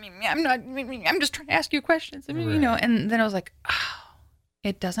 I'm just trying to ask you questions, and then I was like, oh,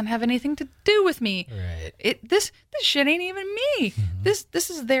 it doesn't have anything to do with me. Right. This shit ain't even me. This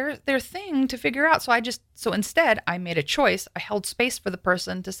is their thing to figure out. So instead I made a choice. I held space for the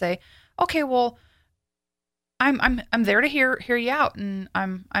person to say, okay, well, I'm there to hear you out, and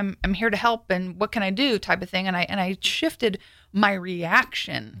I'm here to help, and what can I do, type of thing. And I shifted my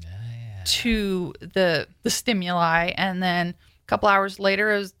reaction to the stimuli, and then a couple hours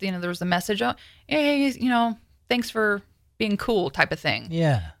later, there was a message, hey, thanks for being cool, type of thing.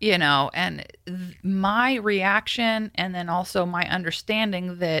 Yeah. And my reaction, and then also my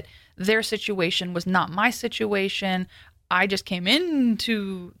understanding that their situation was not my situation. I just came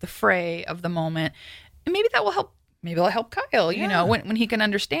into the fray of the moment, and maybe that will help. Maybe it'll help Kyle, when he can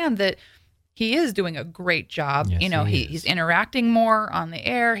understand that he is doing a great job. Yes, You know, he's interacting more on the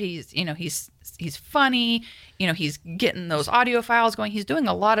air. He's funny. You know, he's getting those audio files going. He's doing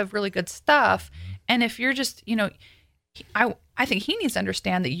a lot of really good stuff. And if you're just, you know, I think he needs to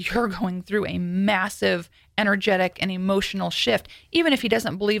understand that you're going through a massive energetic and emotional shift, even if he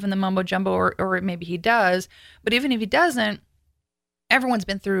doesn't believe in the mumbo jumbo, or maybe he does. But even if he doesn't, everyone's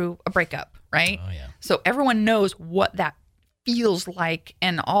been through a breakup, right? Oh, yeah. So everyone knows what that feels like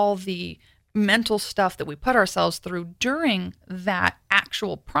and all the mental stuff that we put ourselves through during that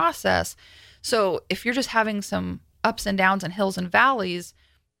actual process. So if you're just having some ups and downs and hills and valleys,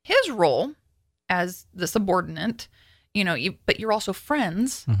 his role as the subordinate, you know, but you're also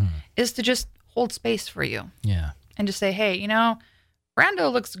friends, is to just hold space for you. Yeah. And just say, hey, you know,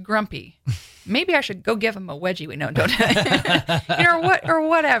 Brando looks grumpy. Maybe I should go give him a wedgie. We know, don't I? You know, or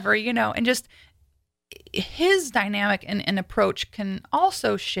whatever, you know, and just his dynamic and approach can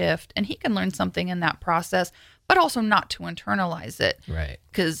also shift, and he can learn something in that process, but also not to internalize it. Right.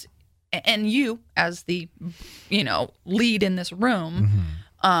 Because, and you as the, you know, lead in this room,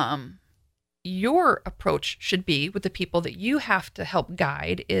 your approach should be with the people that you have to help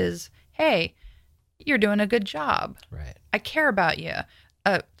guide is, hey, you're doing a good job. Right. I care about you.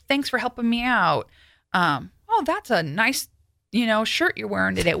 Thanks for helping me out. Oh, that's a nice, you know, shirt you're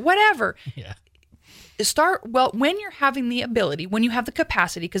wearing today. Whatever. Yeah. When you're having the ability, when you have the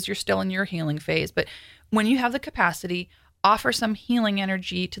capacity, because you're still in your healing phase, but when you have the capacity, offer some healing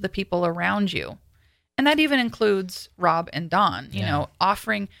energy to the people around you. And that even includes Rob and Dawn, you know,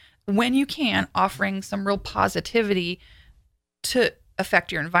 offering, when you can, offering some real positivity to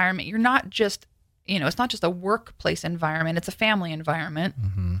affect your environment. You're not just, you know, it's not just a workplace environment, it's a family environment.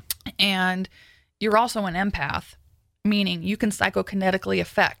 And you're also an empath, meaning you can psychokinetically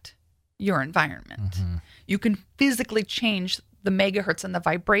affect your environment. You can physically change the megahertz and the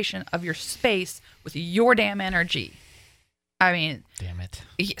vibration of your space with your damn energy. I mean, damn it.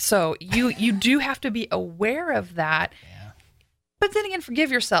 So you do have to be aware of that. Yeah. But then again,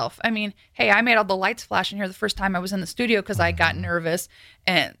 forgive yourself. I mean, hey, I made all the lights flash in here the first time I was in the studio because I got nervous.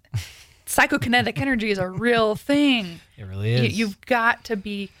 And psychokinetic energy is a real thing. It really is. You've got to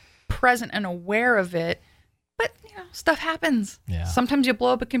be present and aware of it. But, you know, stuff happens. Yeah. Sometimes you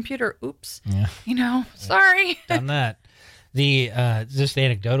blow up a computer. Oops. Yeah. You know, sorry. Done that. Just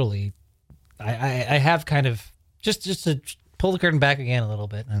anecdotally, I have kind of, just to pull the curtain back again a little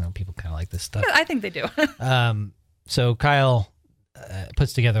bit. I know people kind of like this stuff. I think they do. So Kyle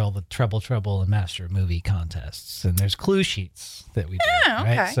puts together all the Trouble and Master movie contests, and there's clue sheets that we do. Oh,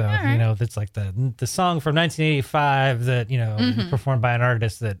 okay. Right? So, all right. you know, that's like the song from 1985 that, you know, performed by an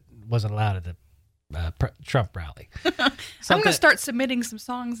artist that wasn't allowed at the Trump rally. I'm going to start submitting some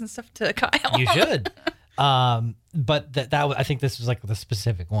songs and stuff to Kyle. You should. But that I think this was like the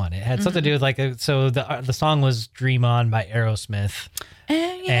specific one. It had something to do with like, so the song was Dream On by Aerosmith.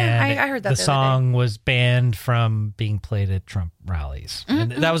 I heard that. The song was banned from being played at Trump rallies.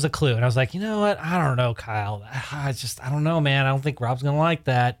 And that was a clue. And I was like, you know what? I don't know, Kyle. I don't know, man. I don't think Rob's going to like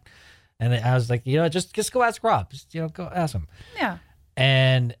that. And I was like, you know, just go ask Rob. Just, you know, go ask him. Yeah.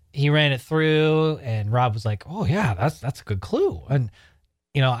 And he ran it through, and Rob was like, oh yeah, that's a good clue. And,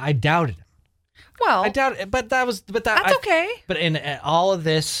 you know, I doubted him. Well, I doubt it, but that's okay. But all of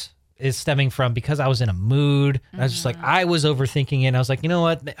this is stemming from, because I was in a mood. I was just like, I was overthinking it. And I was like, you know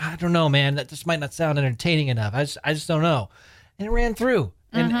what? I don't know, man. That just might not sound entertaining enough. I just don't know. And it ran through,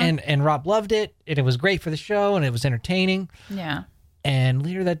 and Rob loved it, and it was great for the show, and it was entertaining. Yeah. And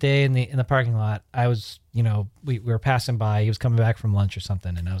later that day in the parking lot, I was, you know, we were passing by. He was coming back from lunch or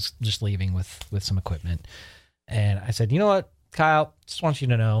something, and I was just leaving with some equipment. And I said, you know what, Kyle, just want you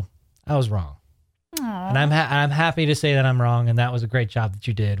to know I was wrong. Aww. And I'm happy to say that I'm wrong, and that was a great job that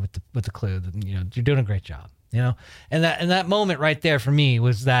you did with the clue. You know, you're doing a great job. You know, and that moment right there for me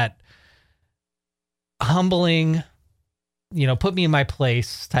was that humbling, you know, put me in my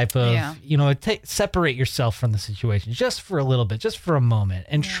place type of, you know, separate yourself from the situation just for a little bit, just for a moment,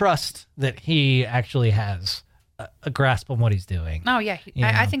 and trust that he actually has a grasp on what he's doing. Oh yeah,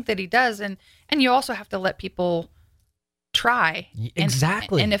 I think that he does, and you also have to let people try.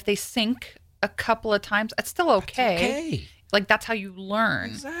 Exactly. And if they sink a couple of times, it's still okay. It's okay. Like, that's how you learn.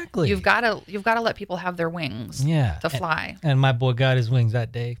 Exactly. You've got to let people have their wings. To fly. And my boy got his wings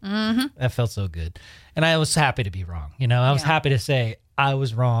that day. That felt so good. And I was happy to be wrong. You know, I was happy to say I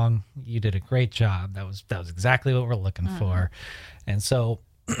was wrong. You did a great job. That was exactly what we're looking for. And so,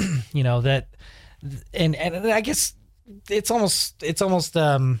 you know, that, and I guess it's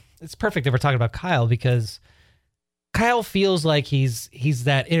perfect that we're talking about Kyle, because Kyle feels like he's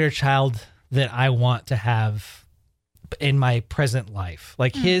that inner child that I want to have in my present life.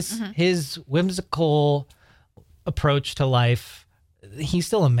 Like his whimsical approach to life. He's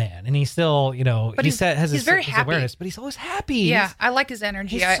still a man, and he's still, but he's very happy. awareness, but he's always happy. Yeah, I like his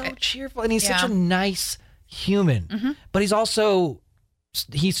energy. He's so cheerful, and he's such a nice human. But he's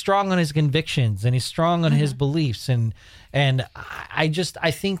strong on his convictions, and he's strong on his beliefs, and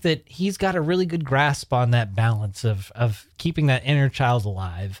I think that he's got a really good grasp on that balance of keeping that inner child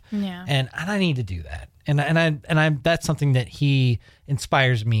alive. Yeah, and I need to do that, and I that's something that he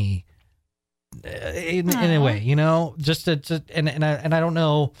inspires me in a way, just to and I don't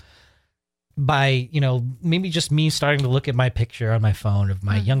know, by maybe just me starting to look at my picture on my phone of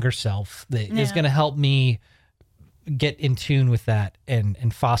my younger self that is going to help me get in tune with that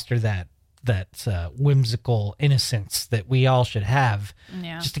and foster that whimsical innocence that we all should have,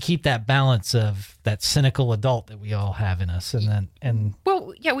 just to keep that balance of that cynical adult that we all have in us. It's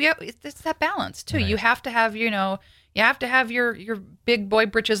that balance too. Right. You have to have, you have to have your big boy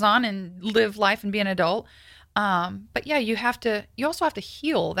britches on and live life and be an adult. But yeah, you also have to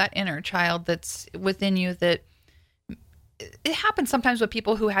heal that inner child that's within you. That it happens sometimes with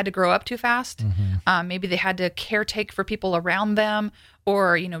people who had to grow up too fast. Maybe they had to caretake for people around them,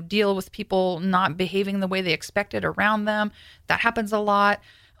 or, deal with people not behaving the way they expected around them. That happens a lot.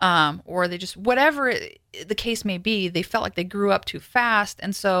 Or they just, whatever the case may be, they felt like they grew up too fast.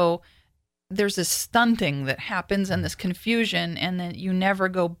 And so there's this stunting that happens and this confusion, and then you never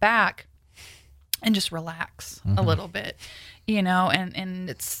go back and just relax a little bit, and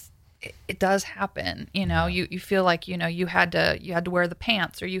it does happen. You feel like, you had to wear the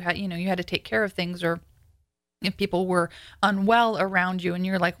pants, or you had to take care of things, or if people were unwell around you and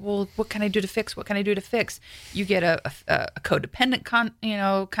you're like, well, what can I do to fix? What can I do to fix? You get a codependent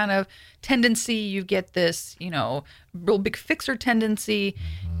kind of tendency. You get this, real big fixer tendency,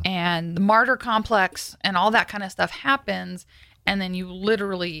 and the martyr complex and all that kind of stuff happens. And then you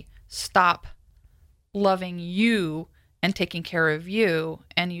literally stop loving you and taking care of you.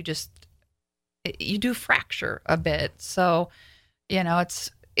 And you do fracture a bit. So,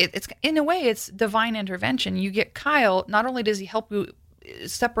 it's in a way, it's divine intervention. You get Kyle, not only does he help you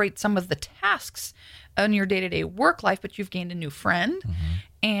separate some of the tasks in your day-to-day work life, but you've gained a new friend,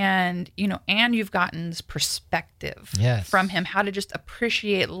 and you've gotten this perspective from him, how to just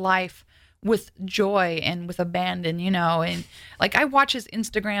appreciate life with joy and with abandon, and like I watch his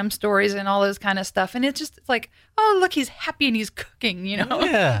Instagram stories and all this kind of stuff, and it's like, oh, look, he's happy and he's cooking,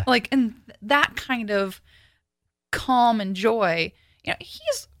 like, and that kind of calm and joy.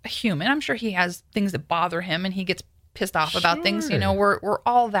 He's a human. I'm sure he has things that bother him, and he gets pissed off about things. We're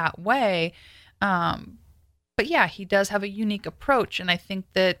all that way. But yeah, he does have a unique approach, and I think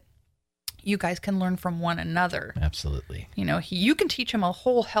that you guys can learn from one another. Absolutely. You can teach him a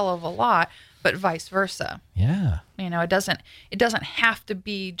whole hell of a lot, but vice versa. Yeah. It doesn't have to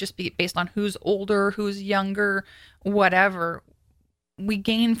be based on who's older, who's younger, whatever. We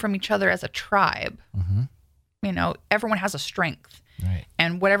gain from each other as a tribe. Everyone has a strength. Right.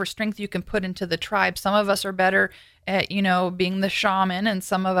 And whatever strength you can put into the tribe, some of us are better at, being the shaman, and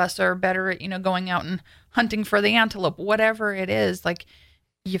some of us are better at, going out and hunting for the antelope, whatever it is. Like,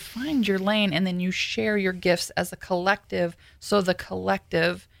 you find your lane, and then you share your gifts as a collective, so the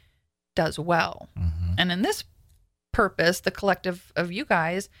collective does well. And in this purpose, the collective of you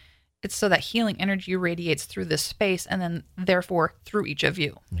guys, it's so that healing energy radiates through this space, and then therefore through each of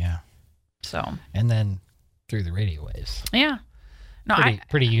you. Yeah. So. And then through the radio waves. Yeah. No,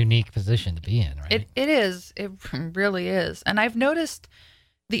 pretty unique position to be in, right? It is. It really is. And I've noticed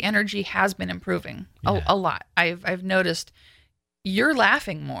the energy has been improving a lot. I've noticed you're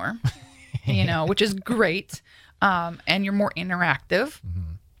laughing more, which is great. And you're more interactive,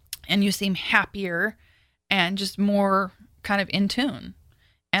 and you seem happier and just more kind of in tune.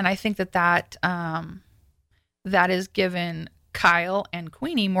 And I think that has given Kyle and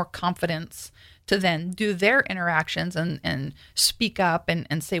Queenie more confidence to then do their interactions and speak up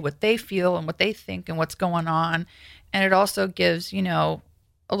and say what they feel and what they think and what's going on. And it also gives, a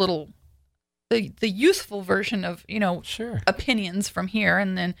little, the youthful version of, opinions from here.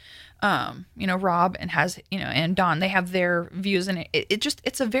 And then, Rob and Dawn, they have their views, and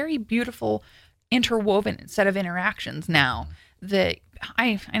it's a very beautiful interwoven set of interactions now that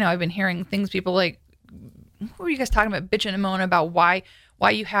I know I've been hearing things, people like, what were you guys talking about, bitching and moaning about why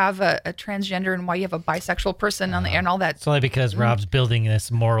you have a transgender and why you have a bisexual person on the air and all that. It's only because Rob's building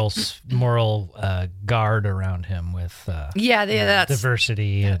this moral guard around him with that's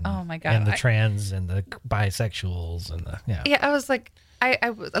diversity and oh my God, and the trans and the bisexuals and I was like,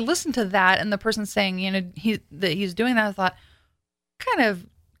 I listened to that, and the person saying that he's doing that, I thought, what kind of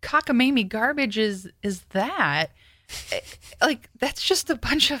cockamamie garbage is that? like, that's just a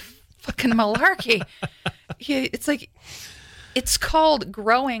bunch of fucking malarkey. It's like, it's called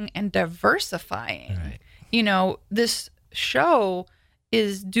growing and diversifying. Right. You know, this show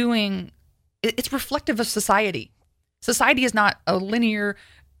is it's reflective of society. Society is not a linear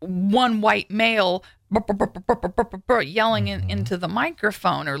one white male yelling into the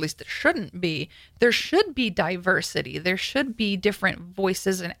microphone, or at least it shouldn't be. There should be diversity. There should be different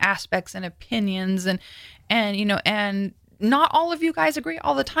voices and aspects and opinions, and you know, and not all of you guys agree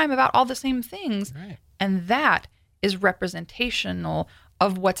all the time about all the same things. Right. And that is representational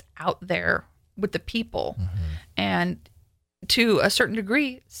of what's out there with the people. And to a certain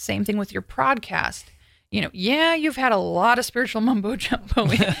degree, same thing with your Prodcast. You know, yeah, you've had a lot of spiritual mumbo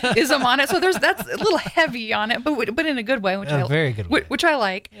jumbo-ism on it, so that's a little heavy on it, but in a good way, very good way. which I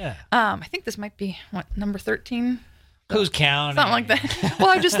like. Yeah. I think this might be number 13. Who's counting? Something like that. Well,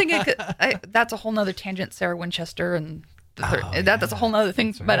 I'm just thinking that's a whole nother tangent, Sarah Winchester, and that's a whole nother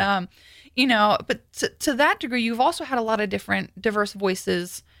thing. Right. But you know, but to that degree, you've also had a lot of different diverse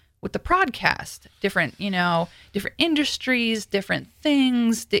voices with the Prodcast, different industries, different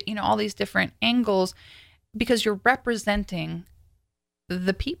things, you know, all these different angles, because you're representing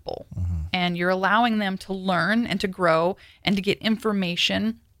the people and you're allowing them to learn and to grow and to get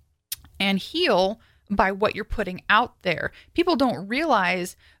information and heal by what you're putting out there. People don't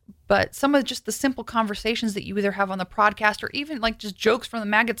realize, but some of just the simple conversations that you either have on the Prodcast or even like just jokes from the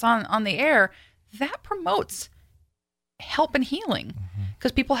maggots on the air, that promotes help and healing,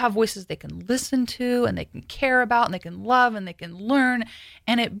 because people have voices they can listen to and they can care about and they can love and they can learn,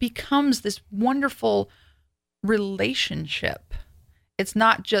 and it becomes this wonderful relationship. It's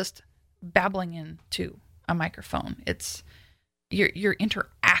not just babbling into a microphone. It's you're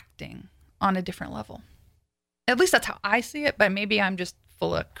interacting on a different level. At least that's how I see it, but maybe I'm just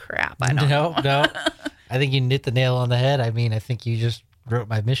full of crap. I don't know. No. I think you hit the nail on the head. I mean, I think you just wrote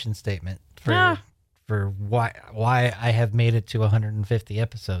my mission statement for why I have made it to 150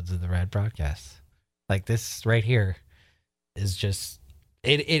 episodes of the RAD Prodcast. Like, this right here is just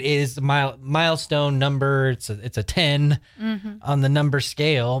it is a milestone number. It's a 10 on the number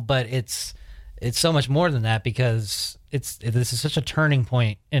scale, but it's so much more than that, because this is such a turning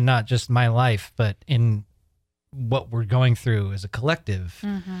point in not just my life, but in what we're going through as a collective.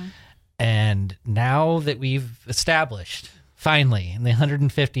 And now that we've established finally in the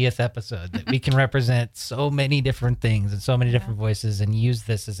 150th episode that we can represent so many different things and so many different voices, and use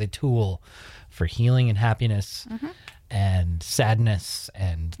this as a tool for healing and happiness and sadness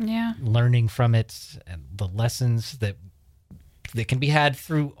and learning from it, and the lessons that can be had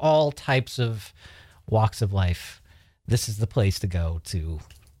through all types of walks of life. This is the place to go to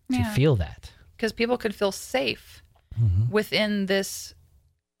feel that. Because people could feel safe within this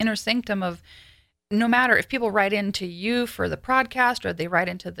inner sanctum of, no matter if people write into you for the Prodcast or they write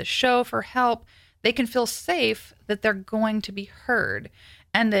into the show for help, they can feel safe that they're going to be heard,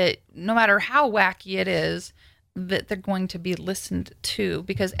 and that no matter how wacky it is, that they're going to be listened to,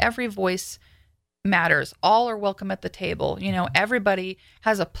 because every voice matters. All are welcome at the table. You know, everybody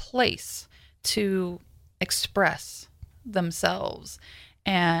has a place to express themselves.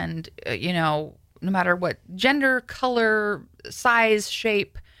 And, you know, no matter what gender, color, size,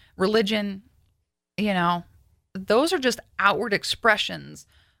 shape, religion, you know, those are just outward expressions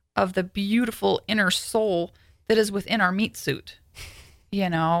of the beautiful inner soul that is within our meat suit. You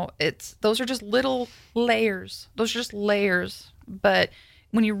know, those are just little layers. Those are just layers. But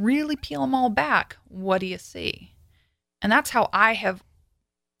when you really peel them all back, what do you see? And that's how I have,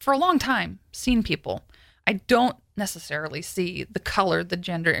 for a long time, seen people. I don't necessarily see the color, the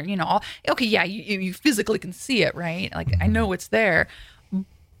gender, you know, okay, yeah, you physically can see it, right? Like, I know it's there.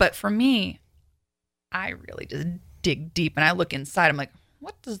 But for me, I really just dig deep and I look inside. I'm like,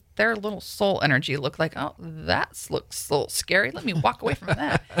 what does their little soul energy look like? Oh, that looks a little scary. Let me walk away from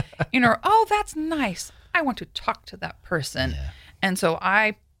that. You know, oh, that's nice. I want to talk to that person. Yeah. And so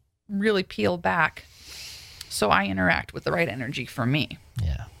I really peel back so I interact with the right energy for me.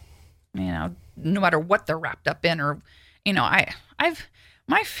 Yeah. You know, no matter what they're wrapped up in, or, you know,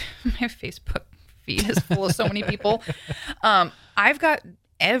 my Facebook feed is full of so many people. I've got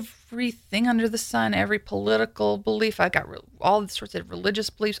everything under the sun, every political belief. I got all sorts of religious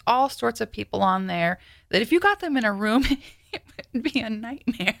beliefs, all sorts of people on there that if you got them in a room, it would be a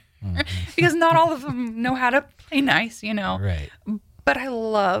nightmare because not all of them know how to play nice, you know. Right. But I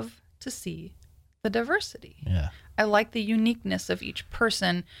love to see the diversity. Yeah. I like the uniqueness of each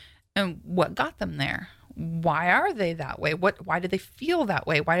person and what got them there. Why are they that way? Why do they feel that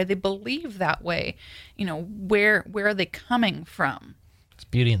way? Why do they believe that way? You know, where are they coming from? It's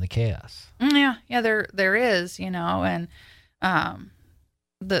beauty in the chaos. Yeah, there is, and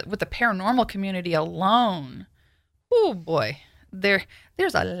with the paranormal community alone, oh boy,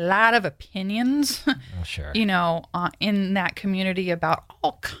 there's a lot of opinions, Oh, sure. In that community about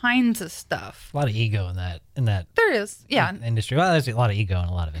all kinds of stuff. A lot of ego in that There is, yeah. industry. Well, there's a lot of ego in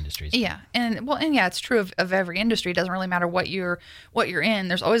a lot of industries. Yeah, and yeah, it's true of every industry. It doesn't really matter what you're in.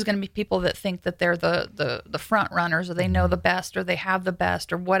 There's always going to be people that think that they're the front runners, or they know the best, or they have the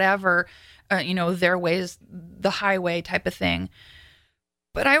best, or whatever. Their way's the highway type of thing.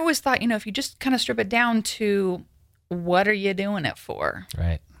 But I always thought, if you just kind of strip it down to what are you doing it for?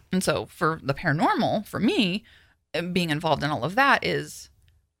 Right. And so for the paranormal, for me, being involved in all of that is,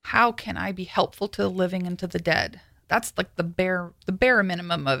 how can I be helpful to the living and to the dead? That's like the bare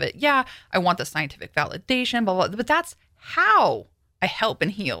minimum of it. Yeah, I want the scientific validation, blah, blah, blah, but that's how I help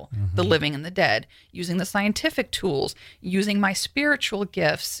and heal the living and the dead, using the scientific tools, using my spiritual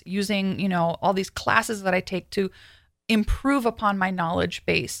gifts, using, all these classes that I take to improve upon my knowledge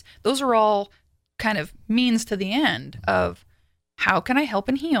base. Those are all kind of means to the end of how can I help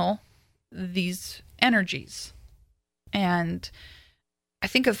and heal these energies. And I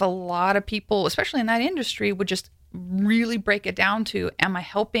think if a lot of people, especially in that industry, would just really break it down to, am I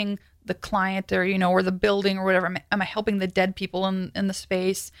helping the client or, or the building or whatever? Am I helping the dead people in the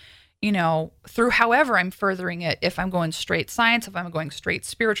space, through however I'm furthering it? If I'm going straight science, if I'm going straight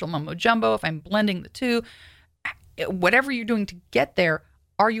spiritual mumbo jumbo, if I'm blending the two, whatever you're doing to get there,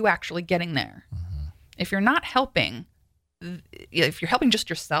 are you actually getting there? If you're not helping, if you're helping just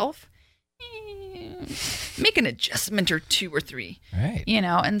yourself, make an adjustment or two or three, right?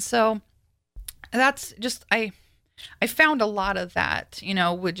 And so that's just, I found a lot of that,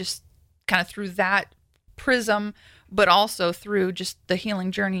 with just kind of through that prism, but also through just the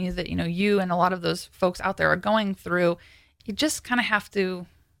healing journey that, you and a lot of those folks out there are going through. You just kind of have to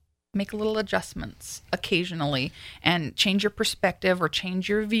make little adjustments occasionally and change your perspective or change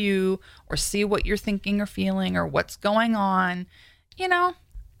your view or see what you're thinking or feeling or what's going on, And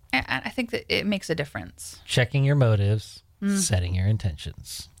I think that it makes a difference. Checking your motives, setting your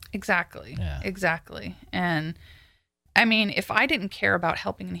intentions. Exactly. Yeah. Exactly. And I mean, if I didn't care about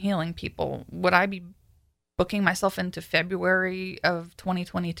helping and healing people, would I be booking myself into February of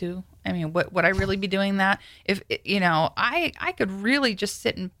 2022? I mean, would I really be doing that? If, I could really just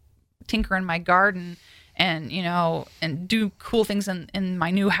sit and tinker in my garden and, and do cool things in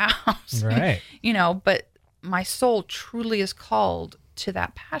my new house. Right. But my soul truly is called to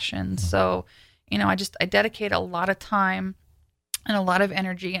that passion. So, I dedicate a lot of time and a lot of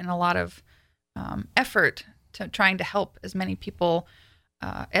energy and a lot of effort to trying to help as many people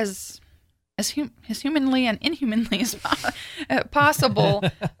as humanly and inhumanly as possible.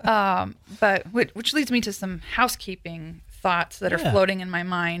 But which leads me to some housekeeping thoughts that are floating in my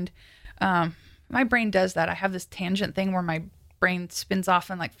mind. My brain does that. I have this tangent thing where my brain spins off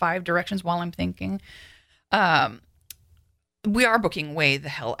in like 5 directions while I'm thinking. We are booking way the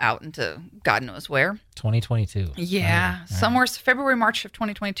hell out into God knows where. 2022. Yeah. Right. Somewhere February, March of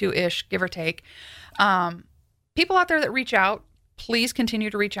 2022-ish, give or take. People out there that reach out, please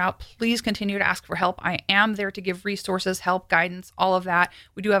continue to reach out. Please continue to ask for help. I am there to give resources, help, guidance, all of that.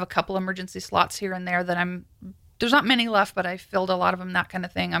 We do have a couple emergency slots here and there that there's not many left, but I filled a lot of them, that kind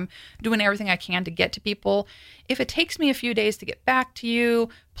of thing. I'm doing everything I can to get to people. If it takes me a few days to get back to you,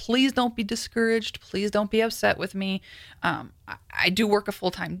 please don't be discouraged. Please don't be upset with me. I do work a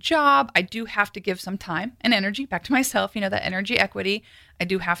full-time job. I do have to give some time and energy back to myself, that energy equity. I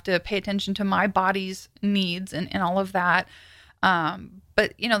do have to pay attention to my body's needs and all of that.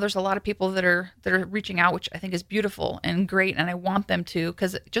 But there's a lot of people that are reaching out, which I think is beautiful and great. And I want them to,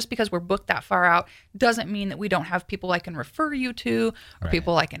 because just because we're booked that far out doesn't mean that we don't have people I can refer you to, or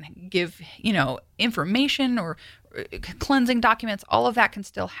people I can give, information or cleansing documents. All of that can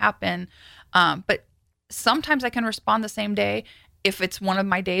still happen. But sometimes I can respond the same day if it's one of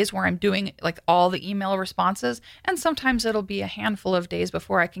my days where I'm doing like all the email responses, and sometimes it'll be a handful of days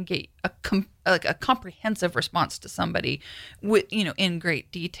before I can get a comprehensive response to somebody with, in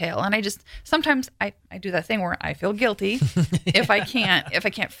great detail. And sometimes I do that thing where I feel guilty if I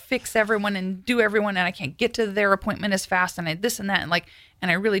can't fix everyone and do everyone, and I can't get to their appointment as fast, and this and that.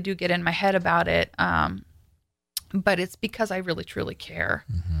 And I really do get in my head about it. But it's because I really, truly care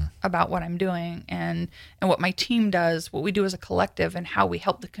about what I'm doing and what my team does, what we do as a collective, and how we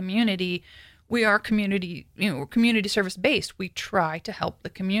help the community. We are community, we're community service based. We try to help the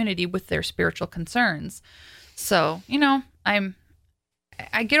community with their spiritual concerns. So,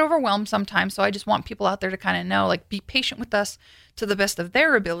 I get overwhelmed sometimes. So I just want people out there to kind of know, be patient with us to the best of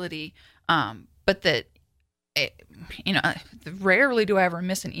their ability. But that you know, rarely do I ever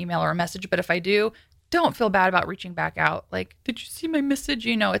miss an email or a message, but if I do, don't feel bad about reaching back out. Like, did you see my message?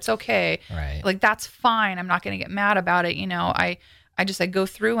 You know, it's okay. Right. Like, that's fine. I'm not going to get mad about it. You know, I go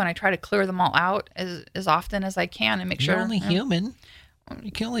through and I try to clear them all out as often as I can and make sure. You're only human.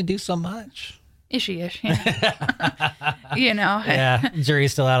 You can only do so much. Ishy-ish. Yeah. You know. Yeah.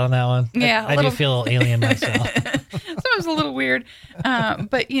 Jury's still out on that one. Yeah. I do feel alien myself. Sometimes a little weird.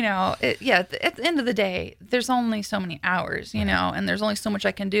 But, you know, at the end of the day, there's only so many hours, you know, and there's only so much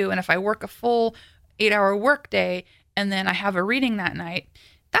I can do. And if I work a full 8-hour work day and then I have a reading that night,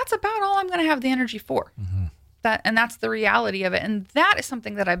 that's about all I'm going to have the energy for. Mm-hmm. That's the reality of it. And that is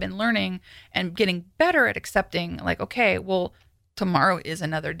something that I've been learning and getting better at accepting. Like, okay, well, tomorrow is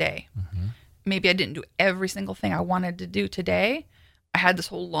another day. Mm-hmm. Maybe I didn't do every single thing I wanted to do today. I had this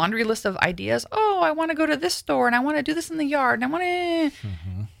whole laundry list of ideas. Oh, I want to go to this store and I want to do this in the yard and I want to.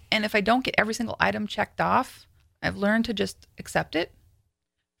 Mm-hmm. And if I don't get every single item checked off, I've learned to just accept it,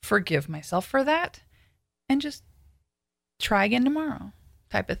 forgive myself for that, and just try again tomorrow,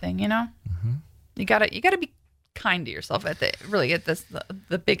 type of thing. You know, mm-hmm. you gotta be kind to yourself at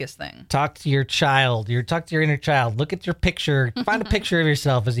the biggest thing. Talk to your child. Talk to your inner child. Look at your picture. Find a picture of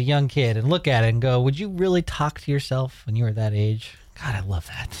yourself as a young kid and look at it and go, would you really talk to yourself when you were that age? God, I love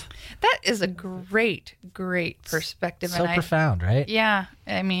that. That is a great perspective. So profound, right? Yeah.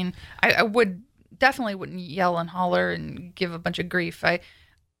 I mean, I definitely wouldn't yell and holler and give a bunch of grief. I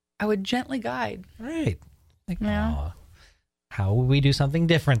would gently guide. Right. Like, yeah. How would we do something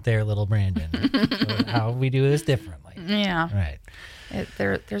different there, little Brandon? How would we do this differently? Yeah. Right.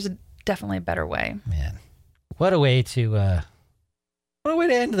 There's definitely a better way. Man, what a way to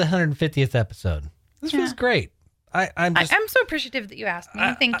end the 150th episode. This was great. I'm so appreciative that you asked me.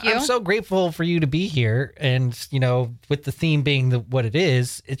 Thank you. I'm so grateful for you to be here, and you know, with the theme being what it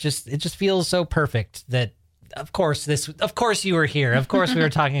is, it just feels so perfect that. Of course you were here. Of course we were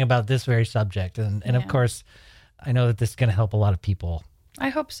talking about this very subject, and of course. I know that this is going to help a lot of people. I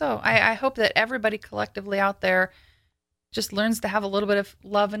hope so. I hope that everybody collectively out there just learns to have a little bit of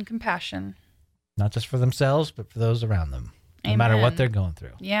love and compassion. Not just for themselves, but for those around them. Amen. No matter what they're going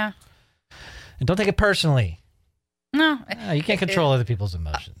through. Yeah. And don't take it personally. No. You can't control other people's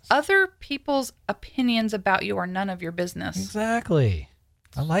emotions. Other people's opinions about you are none of your business. Exactly.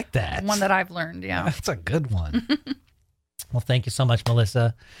 I like that. One that I've learned, yeah. That's a good one. Well, thank you so much,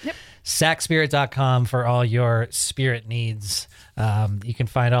 Melissa. Yep. SACspirit.com for all your spirit needs. You can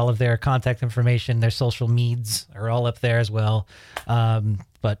find all of their contact information, their social needs are all up there as well.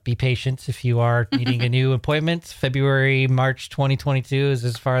 But be patient if you are needing a new appointment. February, March 2022 is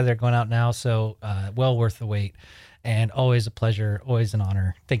as far as they're going out now. So well worth the wait. And always a pleasure, always an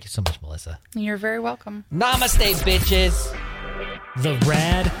honor. Thank you so much, Melissa. You're very welcome. Namaste, bitches. The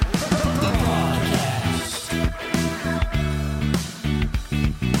RAD